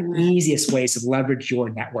 I think the easiest way is to leverage your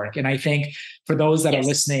network. And I think for those that are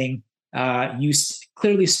listening, you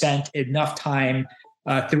clearly spent enough time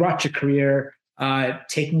throughout your career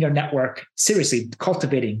taking your network seriously,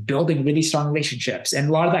 cultivating, building really strong relationships. And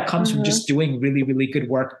a lot of that comes from just doing really, really good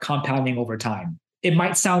work, compounding over time. It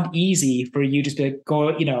might sound easy for you just to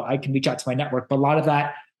go, I can reach out to my network, but a lot of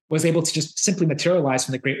that was able to just simply materialize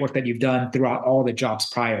from the great work that you've done throughout all the jobs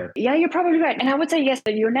prior. Yeah, you're probably right. And I would say, yes,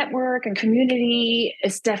 that your network and community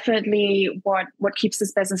is definitely what keeps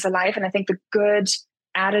this business alive. And I think the good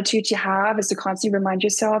attitude you have is to constantly remind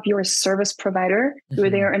yourself you're a service provider. You're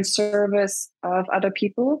there in service of other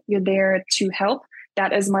people. You're there to help.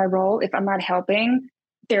 That is my role. If I'm not helping,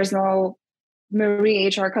 there's no Marie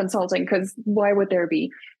HR Consulting, because why would there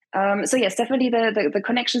be? So yes, definitely the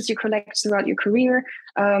connections you collect throughout your career,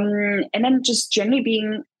 and then just generally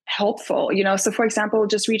being helpful. So for example,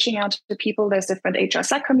 just reaching out to people. There's different HR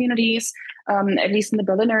Slack communities, at least in the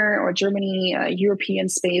Berliner or Germany, European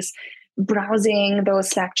space. Browsing those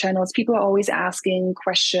Slack channels, people are always asking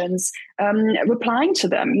questions, replying to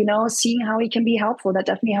them, seeing how we can be helpful. That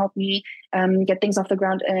definitely helped me get things off the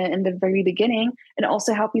ground in the very beginning, and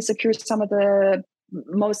also helped me secure some of the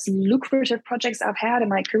most lucrative projects I've had in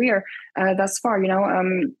my career thus far,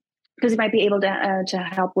 because you might be able to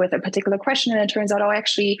help with a particular question, and it turns out,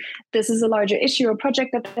 actually, this is a larger issue or project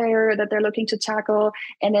that they're looking to tackle,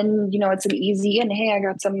 and then it's an easy and hey, I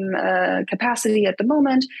got some capacity at the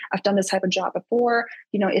moment. I've done this type of job before.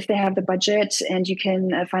 If they have the budget and you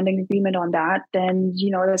can find an agreement on that, then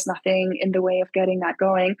there's nothing in the way of getting that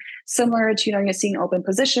going. Similar to you're seeing open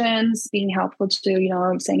positions, being helpful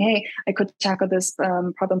to saying, hey, I could tackle this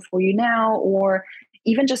problem for you now, or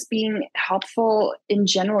even just being helpful in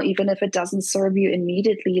general, even if it doesn't serve you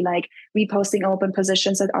immediately, like reposting open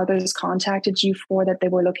positions that others contacted you for, that they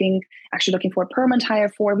were actually looking for a permanent hire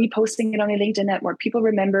for, reposting it on your LinkedIn network. People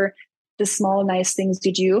remember the small, nice things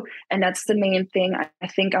you do. And that's the main thing I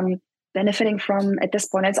think I'm benefiting from at this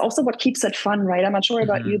point. It's also what keeps it fun, right? I'm not sure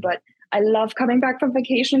about you, but I love coming back from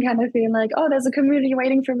vacation, kind of feeling like, oh, there's a community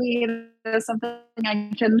waiting for me. There's something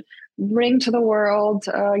I can bring to the world,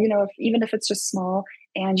 even if it's just small.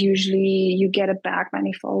 And usually you get it back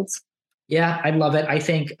manifold. Yeah, I love it. I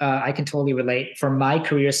think I can totally relate. For my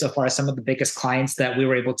career so far, some of the biggest clients that we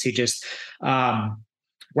were able to just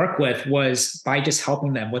work with was by just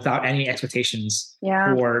helping them without any expectations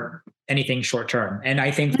for anything short term. And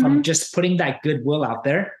I think from just putting that goodwill out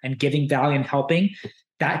there and giving value and helping,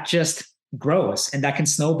 that just grows and that can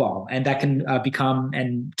snowball and that can become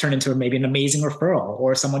and turn into maybe an amazing referral,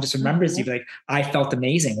 or someone just remembers you like, I felt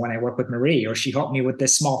amazing when I worked with Marie, or she helped me with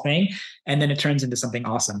this small thing. And then it turns into something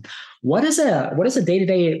awesome. What does a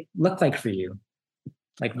day-to-day look like for you?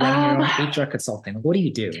 Like running your own HR consulting, what do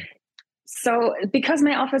you do? So because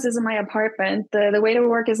my office is in my apartment, the way to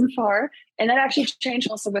work isn't far. And that actually changed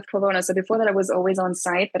also with Corona. So before that, I was always on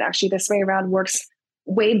site, but actually this way around works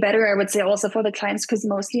way better, I would say, also for the clients, because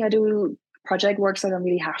mostly I do project work, so I don't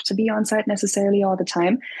really have to be on site necessarily all the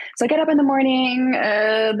time. So I get up in the morning,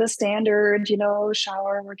 the standard,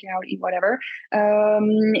 shower, work out, eat whatever.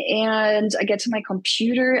 And I get to my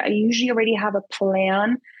computer. I usually already have a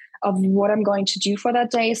plan of what I'm going to do for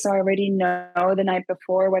that day. So I already know the night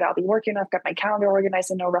before what I'll be working on. I've got my calendar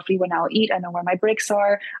organized. I know roughly when I'll eat. I know where my breaks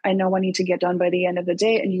are. I know what I need to get done by the end of the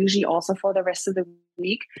day, and usually also for the rest of the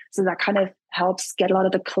week. So that kind of helps get a lot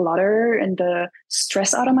of the clutter and the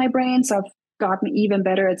stress out of my brain. So I've gotten even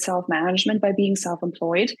better at self-management by being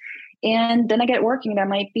self-employed. And then I get working. There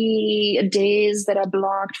might be days that are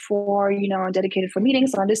blocked for, dedicated for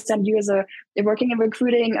meetings. So I understand you as working in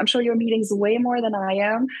recruiting, I'm sure your meetings way more than I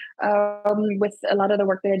am. With a lot of the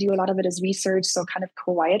work that I do, a lot of it is research. So kind of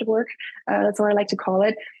quiet work. That's what I like to call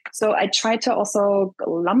it. So I try to also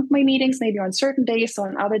lump my meetings maybe on certain days. So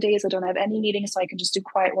on other days, I don't have any meetings. So I can just do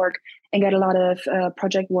quiet work and get a lot of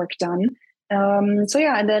project work done.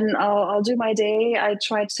 And then I'll do my day. I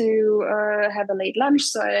try to have a late lunch,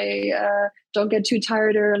 so I don't get too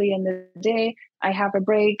tired early in the day. I have a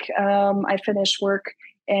break. I finish work,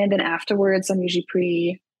 and then afterwards, I'm usually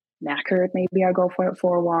pretty knackered. Maybe I go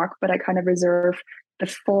for a walk, but I kind of reserve the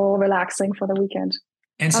full relaxing for the weekend.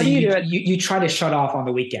 And so you try to shut off on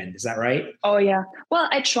the weekend. Is that right? Oh, yeah. Well,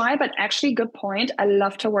 I try, but actually, good point. I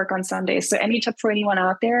love to work on Sundays. So any tip for anyone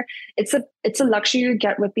out there, it's a luxury you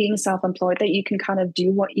get with being self-employed, that you can kind of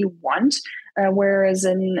do what you want. Whereas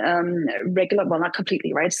in regular, well, not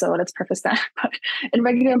completely, right? So let's preface that. But in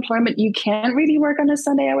regular employment, you can't really work on a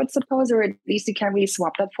Sunday, I would suppose, or at least you can't really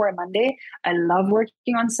swap that for a Monday. I love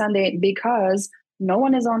working on Sunday because no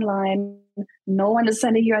one is online. No one is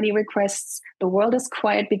sending you any requests. The world is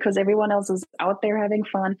quiet because everyone else is out there having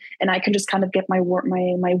fun, and I can just kind of get my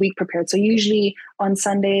week prepared. So usually on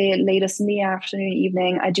Sunday, latest in the afternoon,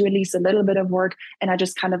 evening, I do at least a little bit of work, and I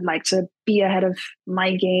just kind of like to be ahead of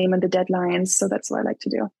my game and the deadlines. So that's what I like to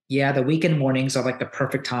do. Yeah, the weekend mornings are like the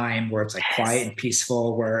perfect time where it's like quiet and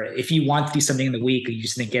peaceful, where if you want to do something in the week and you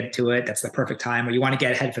just didn't get to it, that's the perfect time. Or you want to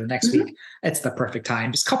get ahead for the next week, that's the perfect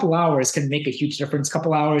time. Just a couple hours can make a huge difference. A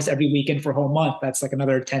couple hours every weekend for a whole month, that's like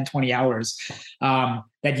another 10, 20 hours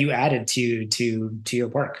that you added to your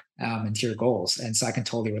work and to your goals. And so I can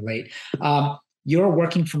totally relate. You're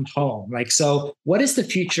working from home. So what is the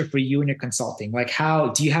future for you and your consulting? How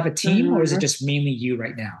do you have a team or is it just mainly you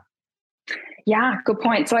right now? Yeah, good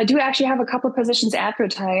point. So I do actually have a couple of positions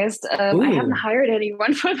advertised. I haven't hired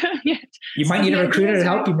anyone for them yet. You might need a recruiter to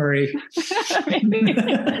help you, Marie. So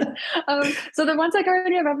the ones I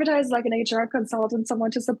currently have advertised, like an HR consultant,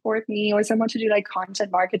 someone to support me, or someone to do like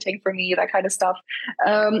content marketing for me, that kind of stuff.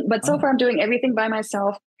 But so far I'm doing everything by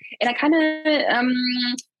myself. And I kind of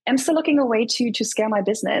am still looking a way to scale my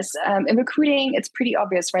business. In recruiting, it's pretty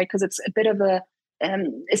obvious, right? Because it's a bit of a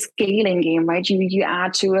scaling game, right? You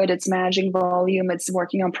add to it, it's managing volume, it's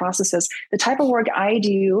working on processes. The type of work I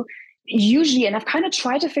do usually, and I've kind of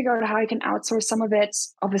tried to figure out how I can outsource some of it.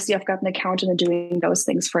 Obviously, I've got an accountant doing those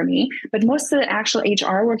things for me, but most of the actual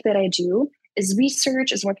HR work that I do is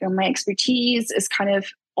research, is working on my expertise, is kind of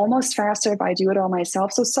almost faster if I do it all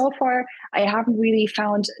myself. So far, I haven't really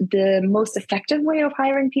found the most effective way of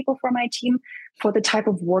hiring people for my team for the type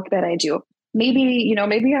of work that I do. Maybe you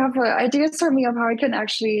have ideas for me of how I can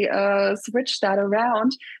actually switch that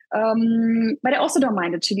around. But I also don't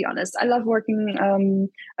mind it, to be honest. I love working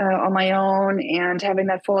on my own and having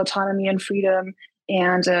that full autonomy and freedom,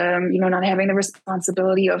 and not having the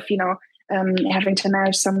responsibility of having to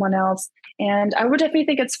manage someone else. And I would definitely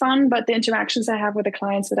think it's fun, but the interactions I have with the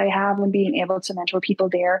clients that I have and being able to mentor people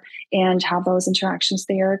there and have those interactions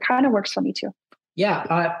there kind of works for me too.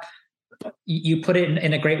 Yeah. You put it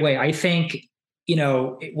in a great way. I think,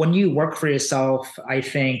 when you work for yourself, I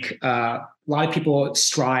think a lot of people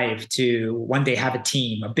strive to one day have a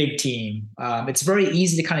team, a big team. It's very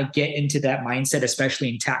easy to kind of get into that mindset, especially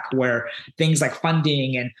in tech, where things like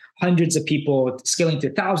funding and hundreds of people scaling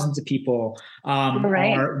to thousands of people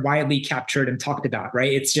are widely captured and talked about,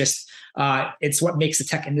 right? It's just, it's what makes the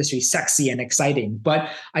tech industry sexy and exciting. But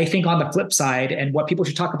I think on the flip side, and what people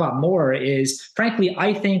should talk about more is, frankly,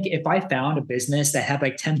 I think if I found a business that had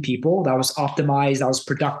like 10 people, that was optimized, that was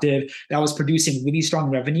productive, that was producing really strong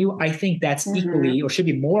revenue, I think that's equally or should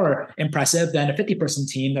be more impressive than a 50-person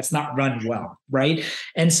team that's not run well, right?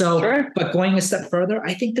 And so, but going a step further,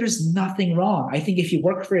 I think there's nothing wrong. I think if you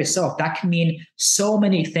work for yourself, that can mean so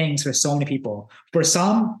many things for so many people. For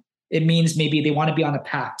some, it means maybe they want to be on a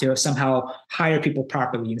path to somehow hire people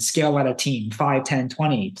properly and scale out a team, 5, 10,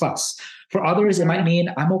 20 plus. For others, it might mean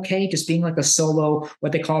I'm okay just being like a solo,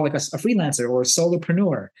 what they call like a freelancer or a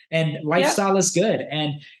solopreneur, and lifestyle is good.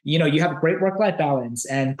 And, you know, you have a great work-life balance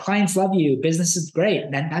and clients love you, business is great.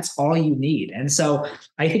 And that's all you need. And so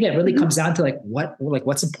I think it really comes down to like,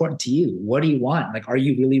 what's important to you? What do you want? Like, are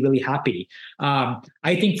you really, really happy? I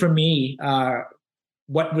think for me,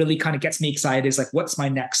 what really kind of gets me excited is like, what's my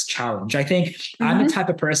next challenge? I think I'm the type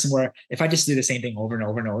of person where if I just do the same thing over and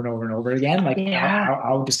over and over and over and over again, like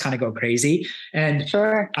I'll just kind of go crazy. And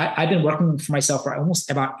I've been working for myself for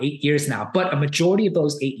almost about 8 years now, but a majority of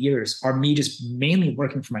those 8 years are me just mainly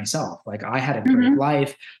working for myself. Like I had a great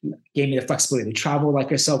life, gave me the flexibility to travel like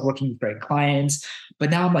yourself, working with great clients. But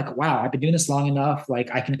now I'm like, wow, I've been doing this long enough. Like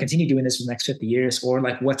I can continue doing this for the next 50 years, or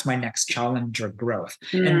like, what's my next challenge or growth?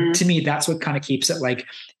 And to me, that's what kind of keeps it like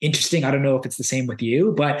interesting. I don't know if it's the same with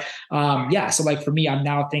you, but so like for me, I'm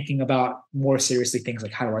now thinking about more seriously things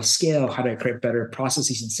like, how do I scale? How do I create better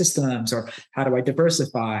processes and systems? Or how do I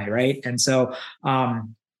diversify? Right. And so a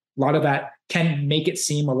lot of that can make it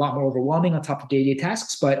seem a lot more overwhelming on top of day-to-day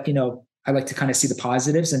tasks, but you know, I like to kind of see the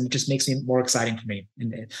positives, and it just makes me more exciting for me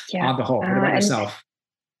on the whole. What about yourself?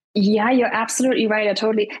 Yeah, you're absolutely right.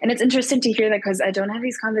 And it's interesting to hear that, because I don't have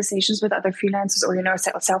these conversations with other freelancers or, you know,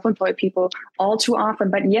 self-employed people all too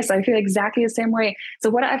often. But yes, I feel exactly the same way. So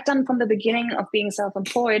what I've done from the beginning of being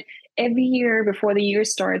self-employed, every year before the year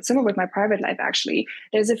starts, similar with my private life, actually,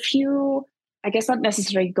 there's a few, I guess not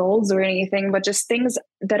necessarily goals or anything, but just things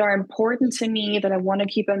that are important to me that I want to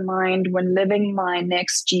keep in mind when living my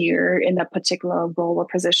next year in that particular role or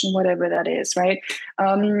position, whatever that is, right?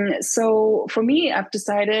 So for me, I've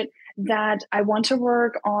decided that I want to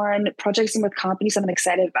work on projects and with companies I'm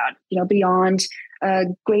excited about, you know, beyond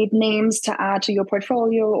great names to add to your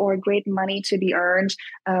portfolio or great money to be earned.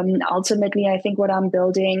 Ultimately, I think what I'm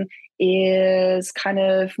building is kind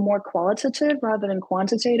of more qualitative rather than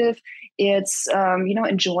quantitative. It's,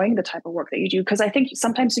 enjoying the type of work that you do. Because I think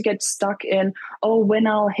sometimes you get stuck in, when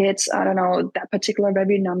I'll hit, I don't know, that particular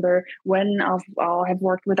revenue number, when I'll have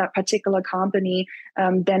worked with that particular company,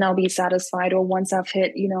 then I'll be satisfied. Or once I've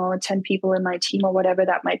hit, 10 people in my team or whatever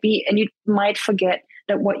that might be. And you might forget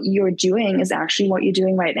that what you're doing is actually what you're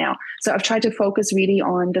doing right now. So I've tried to focus really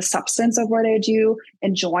on the substance of what I do,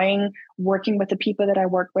 enjoying working with the people that I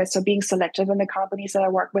work with. So being selective in the companies that I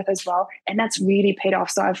work with as well. And that's really paid off.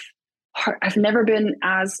 So I've never been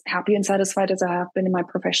as happy and satisfied as I have been in my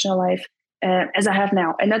professional life as I have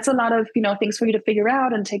now. And that's a lot of, things for you to figure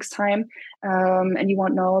out, and takes time. And you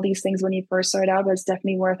won't know all these things when you first start out, but it's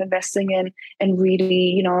definitely worth investing in and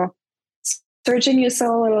really, searching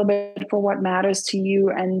yourself a little bit for what matters to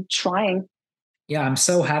you and trying. Yeah, I'm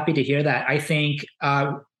so happy to hear that. I think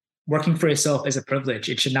working for yourself is a privilege.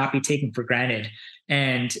 It should not be taken for granted.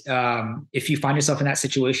 And if you find yourself in that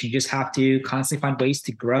situation, you just have to constantly find ways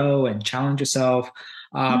to grow and challenge yourself.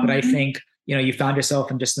 But I think, you found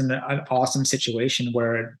yourself in just an awesome situation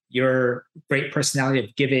where your great personality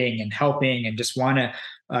of giving and helping and just want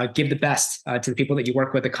to give the best to the people that you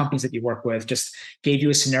work with, the companies that you work with, just gave you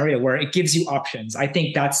a scenario where it gives you options. I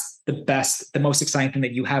think that's the most exciting thing,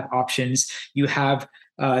 that you have options. You have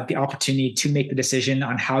the opportunity to make the decision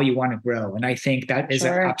on how you want to grow. And I think that is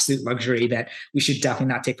an absolute luxury that we should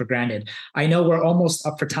definitely not take for granted. I know we're almost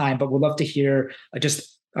up for time, but we'd love to hear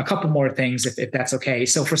just a couple more things if that's okay.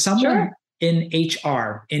 So for someone in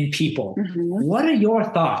HR, in people, what are your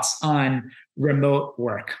thoughts on remote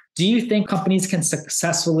work? Do you think companies can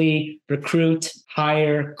successfully recruit,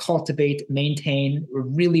 hire, cultivate, maintain a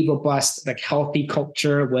really robust, healthy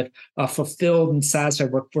culture with a fulfilled and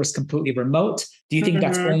satisfied workforce completely remote? Do you think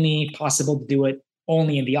that's only possible to do it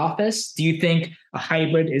only in the office? Do you think a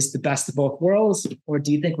hybrid is the best of both worlds? Or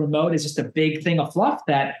do you think remote is just a big thing of fluff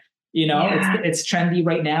that, it's trendy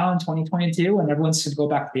right now in 2022 and everyone should go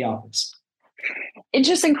back to the office?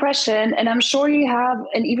 Interesting question. And I'm sure you have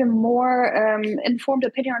an even more informed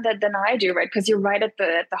opinion on that than I do, right? Because you're right at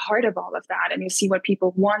the heart of all of that. And you see what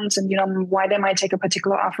people want and, why they might take a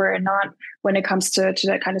particular offer and not when it comes to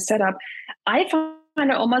that kind of setup. I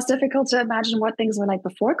find it almost difficult to imagine what things were like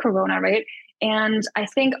before Corona, right? And I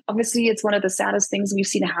think obviously it's one of the saddest things we've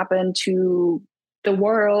seen happen to the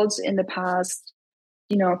world in the past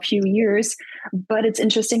a few years, but it's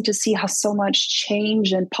interesting to see how so much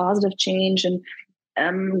change and positive change and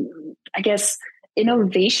I guess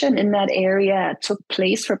innovation in that area took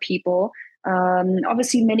place for people.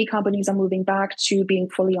 Obviously, many companies are moving back to being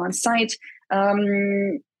fully on site.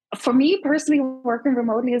 For me personally, working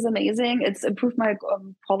remotely is amazing. It's improved my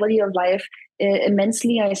quality of life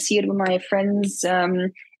immensely. I see it with my friends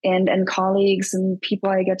and colleagues and people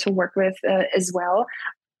I get to work with as well.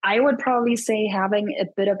 I would probably say having a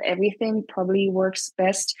bit of everything probably works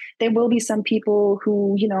best. There will be some people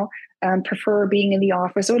who, prefer being in the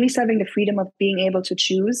office, or at least having the freedom of being able to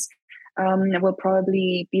choose. Will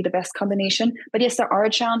probably be the best combination. But yes, there are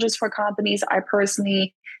challenges for companies. I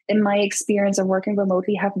personally, in my experience of working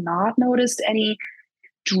remotely, have not noticed any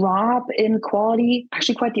drop in quality.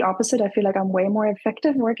 Actually, quite the opposite. I feel like I'm way more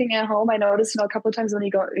effective working at home. I noticed, a couple of times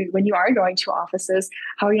when you are going to offices,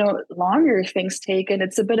 how longer things take, and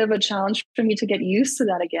it's a bit of a challenge for me to get used to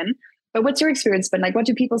that again. But what's your experience been like? What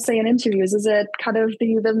do people say in interviews? Is it kind of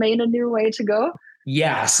the main and new way to go?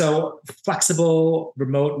 Yeah, so flexible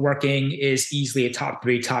remote working is easily a top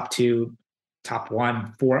 3, top 2, top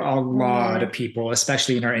 1 for a lot of people,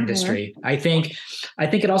 especially in our industry. I think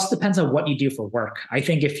it also depends on what you do for work. I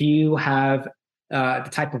think if you have the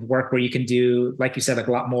type of work where you can do, like you said, like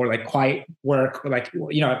a lot more like quiet work, or like,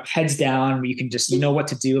 heads down, where you can just, what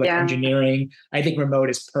to do, like engineering, I think remote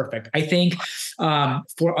is perfect. I think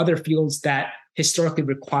for other fields that historically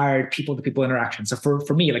required people-to-people interaction. So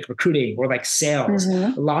for me, like recruiting or like sales,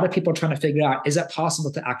 a lot of people are trying to figure out, is it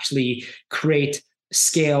possible to actually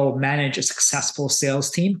manage a successful sales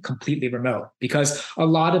team completely remote? Because a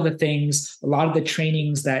lot of the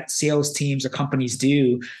trainings that sales teams or companies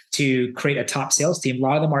do to create a top sales team, a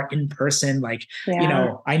lot of them are in person. Like,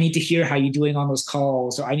 I need to hear how you're doing on those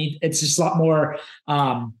calls, or it's just a lot more,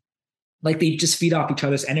 like they just feed off each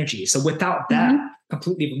other's energy. So without that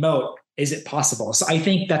completely remote, is it possible? So I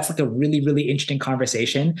think that's like a really, really interesting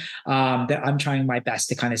conversation that I'm trying my best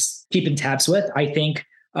to kind of keep in tabs with. I think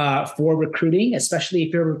for recruiting, especially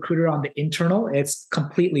if you're a recruiter on the internal, it's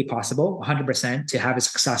completely possible 100% to have a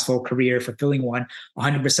successful career, fulfilling one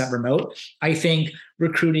 100% remote. I think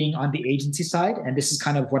recruiting on the agency side, and this is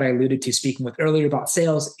kind of what I alluded to speaking with earlier about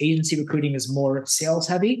sales, agency recruiting is more sales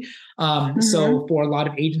heavy. So for a lot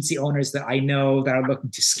of agency owners that I know that are looking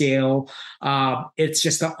to scale, it's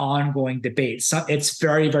just an ongoing debate. So it's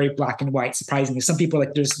very, very black and white. Surprisingly, some people are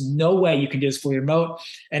like, there's no way you can do this fully remote.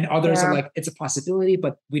 And others are like, it's a possibility,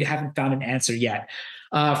 but we haven't found an answer yet.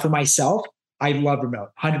 For myself, I love remote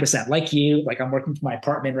 100%. Like you, like I'm working from my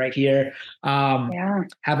apartment right here.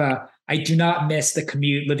 I do not miss the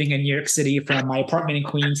commute living in New York City from my apartment in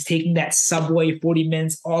Queens, taking that subway 40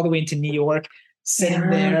 minutes all the way into New York, sitting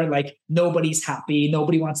there, like nobody's happy.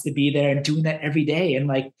 Nobody wants to be there, and doing that every day. And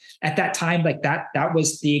like at that time, like that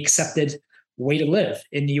was the accepted way to live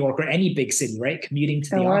in New York or any big city, right? Commuting to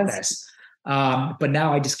the office. But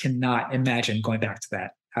now I just cannot imagine going back to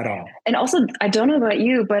that at all. And also, I don't know about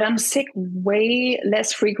you, but I'm sick way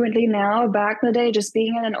less frequently now. Back in the day, just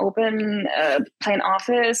being in an open plan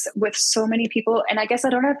office with so many people. And I guess I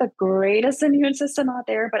don't have the greatest immune system out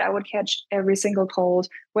there, but I would catch every single cold,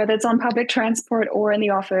 whether it's on public transport or in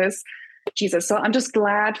the office. Jesus. So I'm just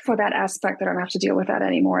glad for that aspect that I don't have to deal with that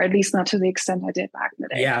anymore, at least not to the extent I did back in the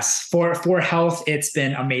day. Yes. For health, it's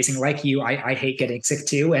been amazing. Like you, I hate getting sick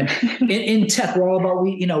too. And in tech, we're all about,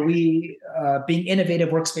 being innovative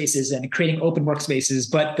workspaces and creating open workspaces.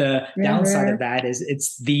 But the downside of that is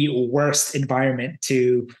it's the worst environment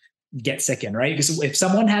to get sick in, right? Because if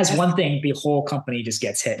someone has one thing, the whole company just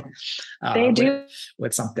gets hit. They do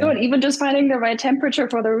with something. Even just finding the right temperature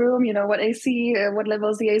for the room, what AC, what level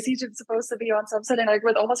is the AC supposed to be on? So I'm sitting like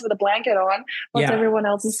with a blanket on, while everyone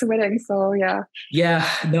else is sweating. So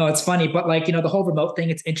no, it's funny, but like the whole remote thing,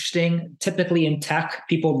 it's interesting. Typically in tech,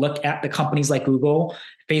 people look at the companies like Google,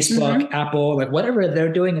 Facebook, Apple, like whatever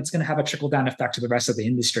they're doing, it's going to have a trickle down effect to the rest of the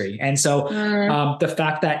industry. And so the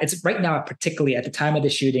fact that it's right now, particularly at the time of the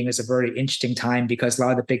shooting, is a very interesting time because a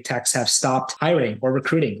lot of the big techs have stopped hiring or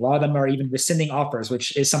recruiting. A lot of them are even rescinding offers,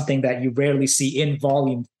 which is something that you rarely see in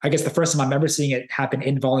volume. I guess the first time I remember seeing it happen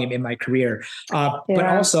in volume in my career. But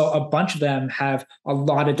also a bunch of them have a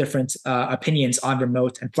lot of different opinions on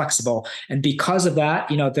remote and flexible. And because of that,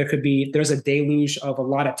 there's a deluge of a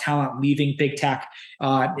lot of talent leaving big tech,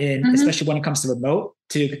 especially when it comes to remote,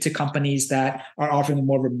 to companies that are offering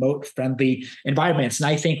more remote friendly environments. And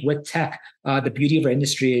I think with tech, the beauty of our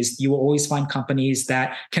industry is you will always find companies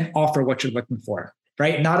that can offer what you're looking for.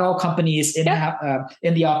 Right? Not all companies in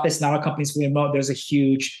the office, not all companies remote. There's a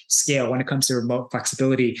huge scale when it comes to remote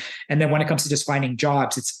flexibility. And then when it comes to just finding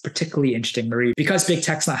jobs, it's particularly interesting, Marie, because big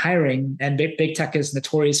tech's not hiring, and big tech is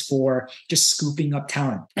notorious for just scooping up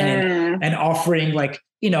talent and offering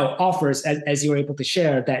offers as you were able to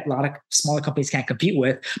share that a lot of smaller companies can't compete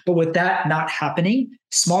with. But with that not happening,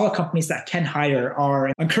 smaller companies that can hire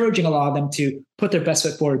are encouraging a lot of them to put their best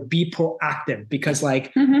foot forward, be proactive, because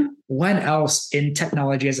when else in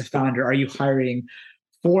technology as a founder are you hiring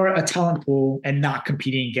for a talent pool and not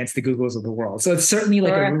competing against the Googles of the world? So it's certainly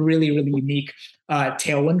a really, really unique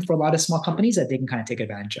tailwind for a lot of small companies that they can kind of take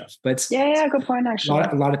advantage of. But good point, actually.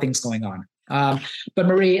 A lot of things going on. But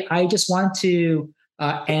Marie, I just want to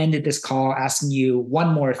end this call asking you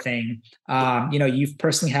one more thing. You've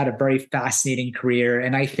personally had a very fascinating career.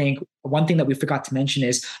 And I think one thing that we forgot to mention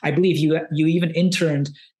is I believe you even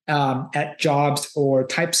interned at jobs or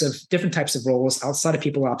different types of roles outside of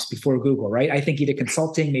people ops before Google, right? I think you did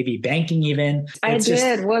consulting, maybe banking even.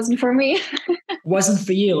 Wasn't for me. Wasn't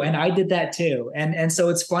for you. And I did that too. And so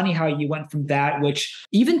it's funny how you went from that, which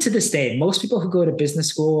even to this day, most people who go to business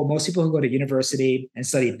school, most people who go to university and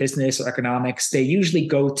study business or economics, they usually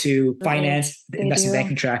go to finance, the investment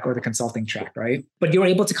banking track or the consulting track, right? But you were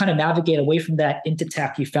able to kind of navigate away from that into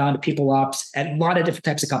tech. You found people ops at a lot of different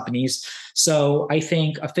types of companies. So I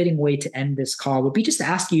think a fitting way to end this call would be just to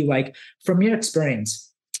ask you, from your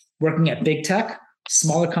experience working at big tech,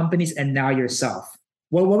 smaller companies, and now yourself,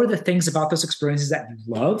 what were the things about those experiences that you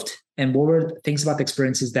loved? And what were the things about the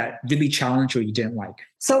experiences that really challenged or you didn't like?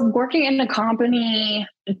 So working in a company,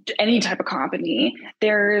 any type of company,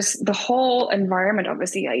 there's the whole environment,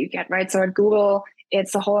 obviously, that you get, right? So at Google,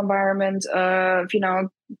 it's the whole environment of,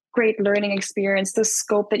 great learning experience, the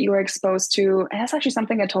scope that you are exposed to. And that's actually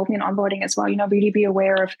something that told me in onboarding as well, really be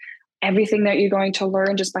aware of everything that you're going to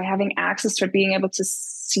learn just by having access to it, being able to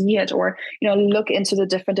see it or, look into the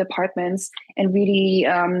different departments and really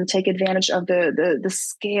take advantage of the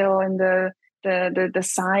scale and the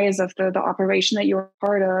size of the operation that you're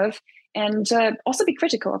part of. And also be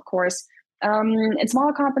critical, of course. In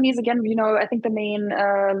smaller companies, again, I think the main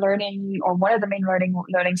learning or one of the main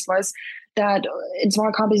learnings was that in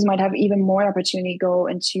smaller companies you might have even more opportunity to go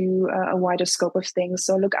into a wider scope of things.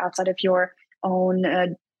 So look outside of your own,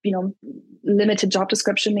 limited job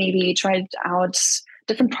description, maybe try out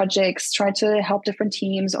different projects, try to help different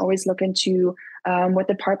teams, always look into what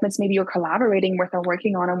departments maybe you're collaborating with or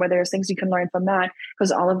working on and whether there's things you can learn from that,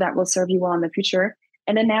 because all of that will serve you well in the future.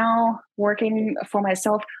 And then now working for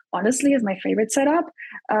myself, honestly, is my favorite setup.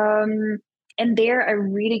 And there I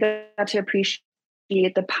really got to appreciate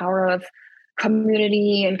the power of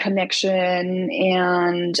community and connection.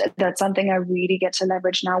 And that's something I really get to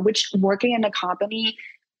leverage now, which working in a company,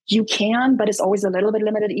 you can, but it's always a little bit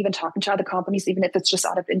limited, even talking to other companies, even if it's just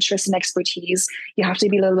out of interest and expertise. You have to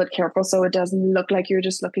be a little bit careful so it doesn't look like you're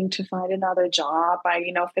just looking to find another job by,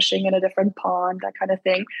 fishing in a different pond, that kind of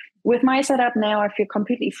thing. With my setup now, I feel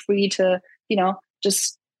completely free to,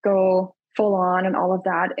 just go full on and all of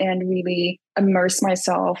that and really immerse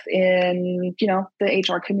myself in, the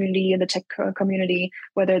HR community and the tech community,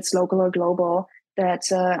 whether it's local or global, that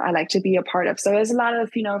I like to be a part of. So there's a lot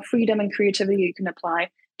of, freedom and creativity you can apply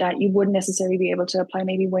that you wouldn't necessarily be able to apply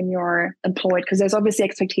maybe when you're employed, because there's obviously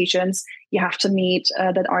expectations you have to meet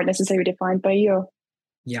that aren't necessarily defined by you.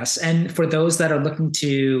 Yes. And for those that are looking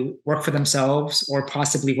to work for themselves or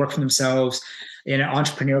possibly work for themselves in an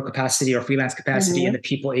entrepreneurial capacity or freelance capacity in the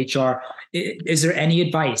people HR, is there any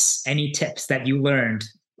advice, any tips that you learned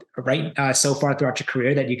so far throughout your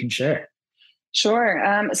career that you can share?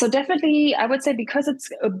 Sure. So definitely, I would say because it's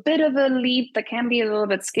a bit of a leap that can be a little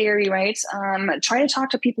bit scary, right? Try to talk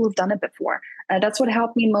to people who've done it before. That's what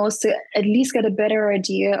helped me most to at least get a better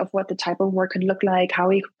idea of what the type of work could look like, how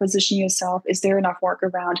you could position yourself. Is there enough work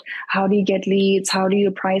around? How do you get leads? How do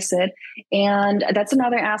you price it? And that's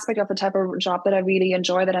another aspect of the type of job that I really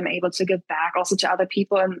enjoy, that I'm able to give back also to other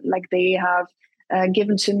people. And like they have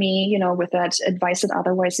given to me, with that advice that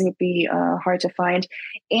otherwise it would be hard to find.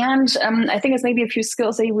 And I think there's maybe a few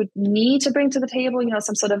skills that you would need to bring to the table,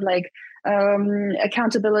 some sort of like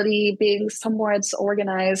accountability, being somewhat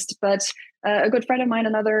organized. But a good friend of mine,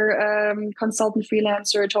 another consultant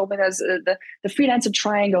freelancer, told me there's the freelancer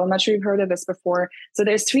triangle. I'm not sure you've heard of this before. So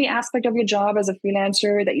there's 3 aspects of your job as a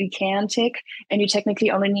freelancer that you can tick, and you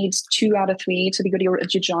technically only need 2 out of 3 to be good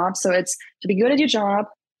at your job. So it's to be good at your job,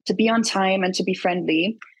 to be on time, and to be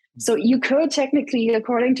friendly. So you could technically,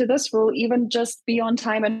 according to this rule, even just be on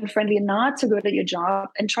time and friendly and not so good at your job.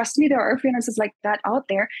 And trust me, there are freelancers like that out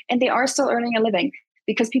there, and they are still earning a living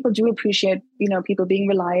because people do appreciate, people being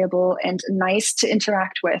reliable and nice to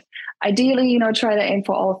interact with. Ideally, try to aim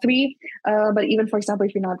for all 3. But even, for example,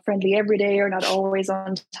 if you're not friendly every day or not always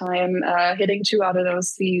on time, hitting 2 out of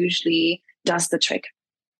those 3 usually does the trick.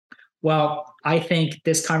 Well, I think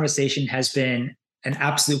this conversation has been an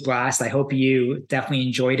absolute blast. I hope you definitely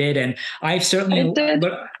enjoyed it. And I've certainly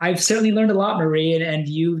learned a lot, Marie, and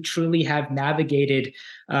you truly have navigated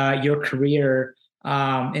your career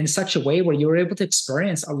in such a way where you were able to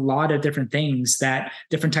experience a lot of different things that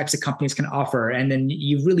different types of companies can offer. And then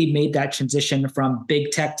you really made that transition from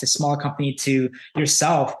big tech to small company to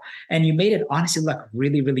yourself. And you made it honestly look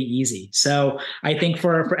really, really easy. So I think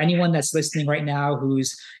for anyone that's listening right now,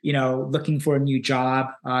 who's, looking for a new job,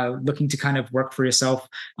 looking to kind of work for yourself,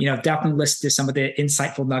 definitely listen to some of the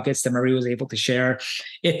insightful nuggets that Marie was able to share.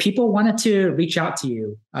 If people wanted to reach out to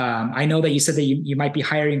you, I know that you said that you might be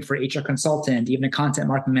hiring for HR consultant, even a content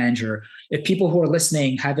marketing manager. If people who are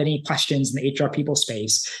listening have any questions in the HR people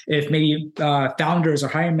space, if maybe founders or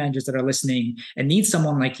hiring managers that are listening and need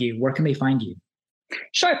someone like you, where can they find you?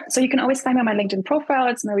 Sure. So you can always find me on my LinkedIn profile.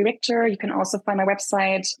 It's Marie Richter. You can also find my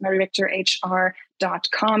website,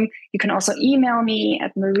 marierichterhr.com. You can also email me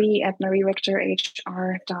at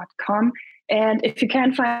marie@marierichterhr.com. And if you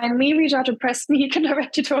can't find me, reach out to Preston. He can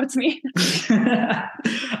direct you towards me.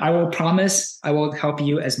 I will promise I will help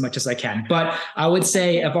you as much as I can. But I would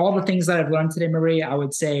say of all the things that I've learned today, Marie, I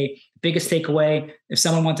would say biggest takeaway, if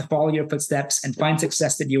someone wants to follow your footsteps and find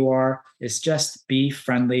success that you are, is just be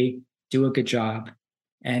friendly, do a good job,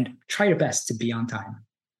 and try your best to be on time.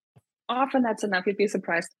 Often that's enough. You'd be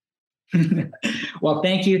surprised. Well,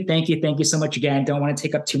 thank you so much again. Don't want to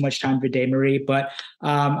take up too much time of your day, Marie, but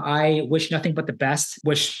I wish nothing but the best.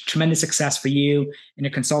 Wish tremendous success for you in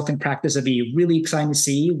your consulting practice. It'll be really exciting to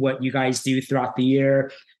see what you guys do throughout the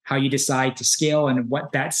year, how you decide to scale and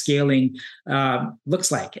what that scaling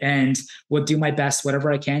looks like. And we'll do my best,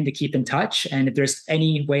 whatever I can, to keep in touch. And if there's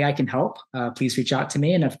any way I can help, please reach out to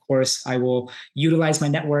me. And of course, I will utilize my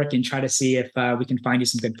network and try to see if we can find you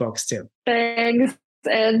some good folks too. Thanks.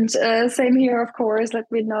 And same here, of course.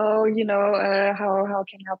 Let me know, how I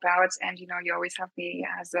can help out. And, you always have me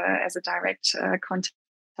as a direct contact.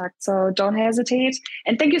 So don't hesitate.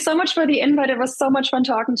 And thank you so much for the invite. It was so much fun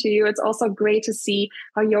talking to you. It's also great to see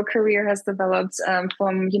how your career has developed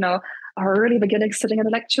from, our early beginnings sitting in the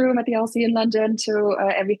lecture room at the LC in London to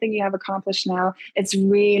everything you have accomplished now. It's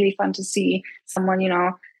really fun to see someone,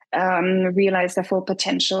 realize their full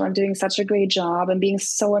potential and doing such a great job and being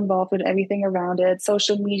so involved with everything around it,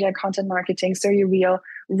 social media, content marketing. So you're real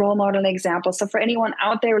role model and example. So for anyone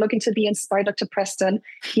out there looking to be inspired, Dr. Preston,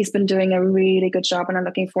 he's been doing a really good job, and I'm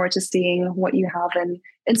looking forward to seeing what you have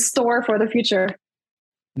in store for the future.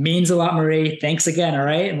 Means a lot, Marie. Thanks again. All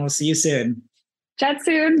right. And we'll see you soon. Chat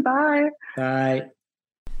soon. Bye. Bye.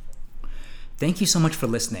 Thank you so much for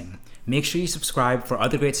listening. Make sure you subscribe for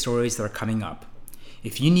other great stories that are coming up.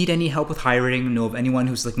 If you need any help with hiring, know of anyone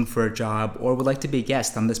who's looking for a job, or would like to be a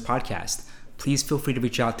guest on this podcast, please feel free to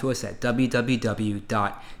reach out to us at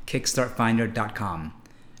www.kickstartfinder.com.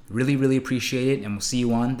 Really, really appreciate it, and we'll see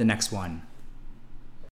you on the next one.